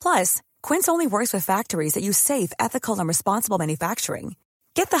 Plus, Quince only works with factories that use safe, ethical, and responsible manufacturing.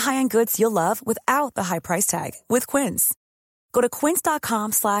 Get the high-end goods you'll love without the high price tag with Quince. Go to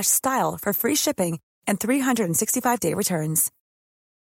quince.com/style for free shipping and 365-day returns.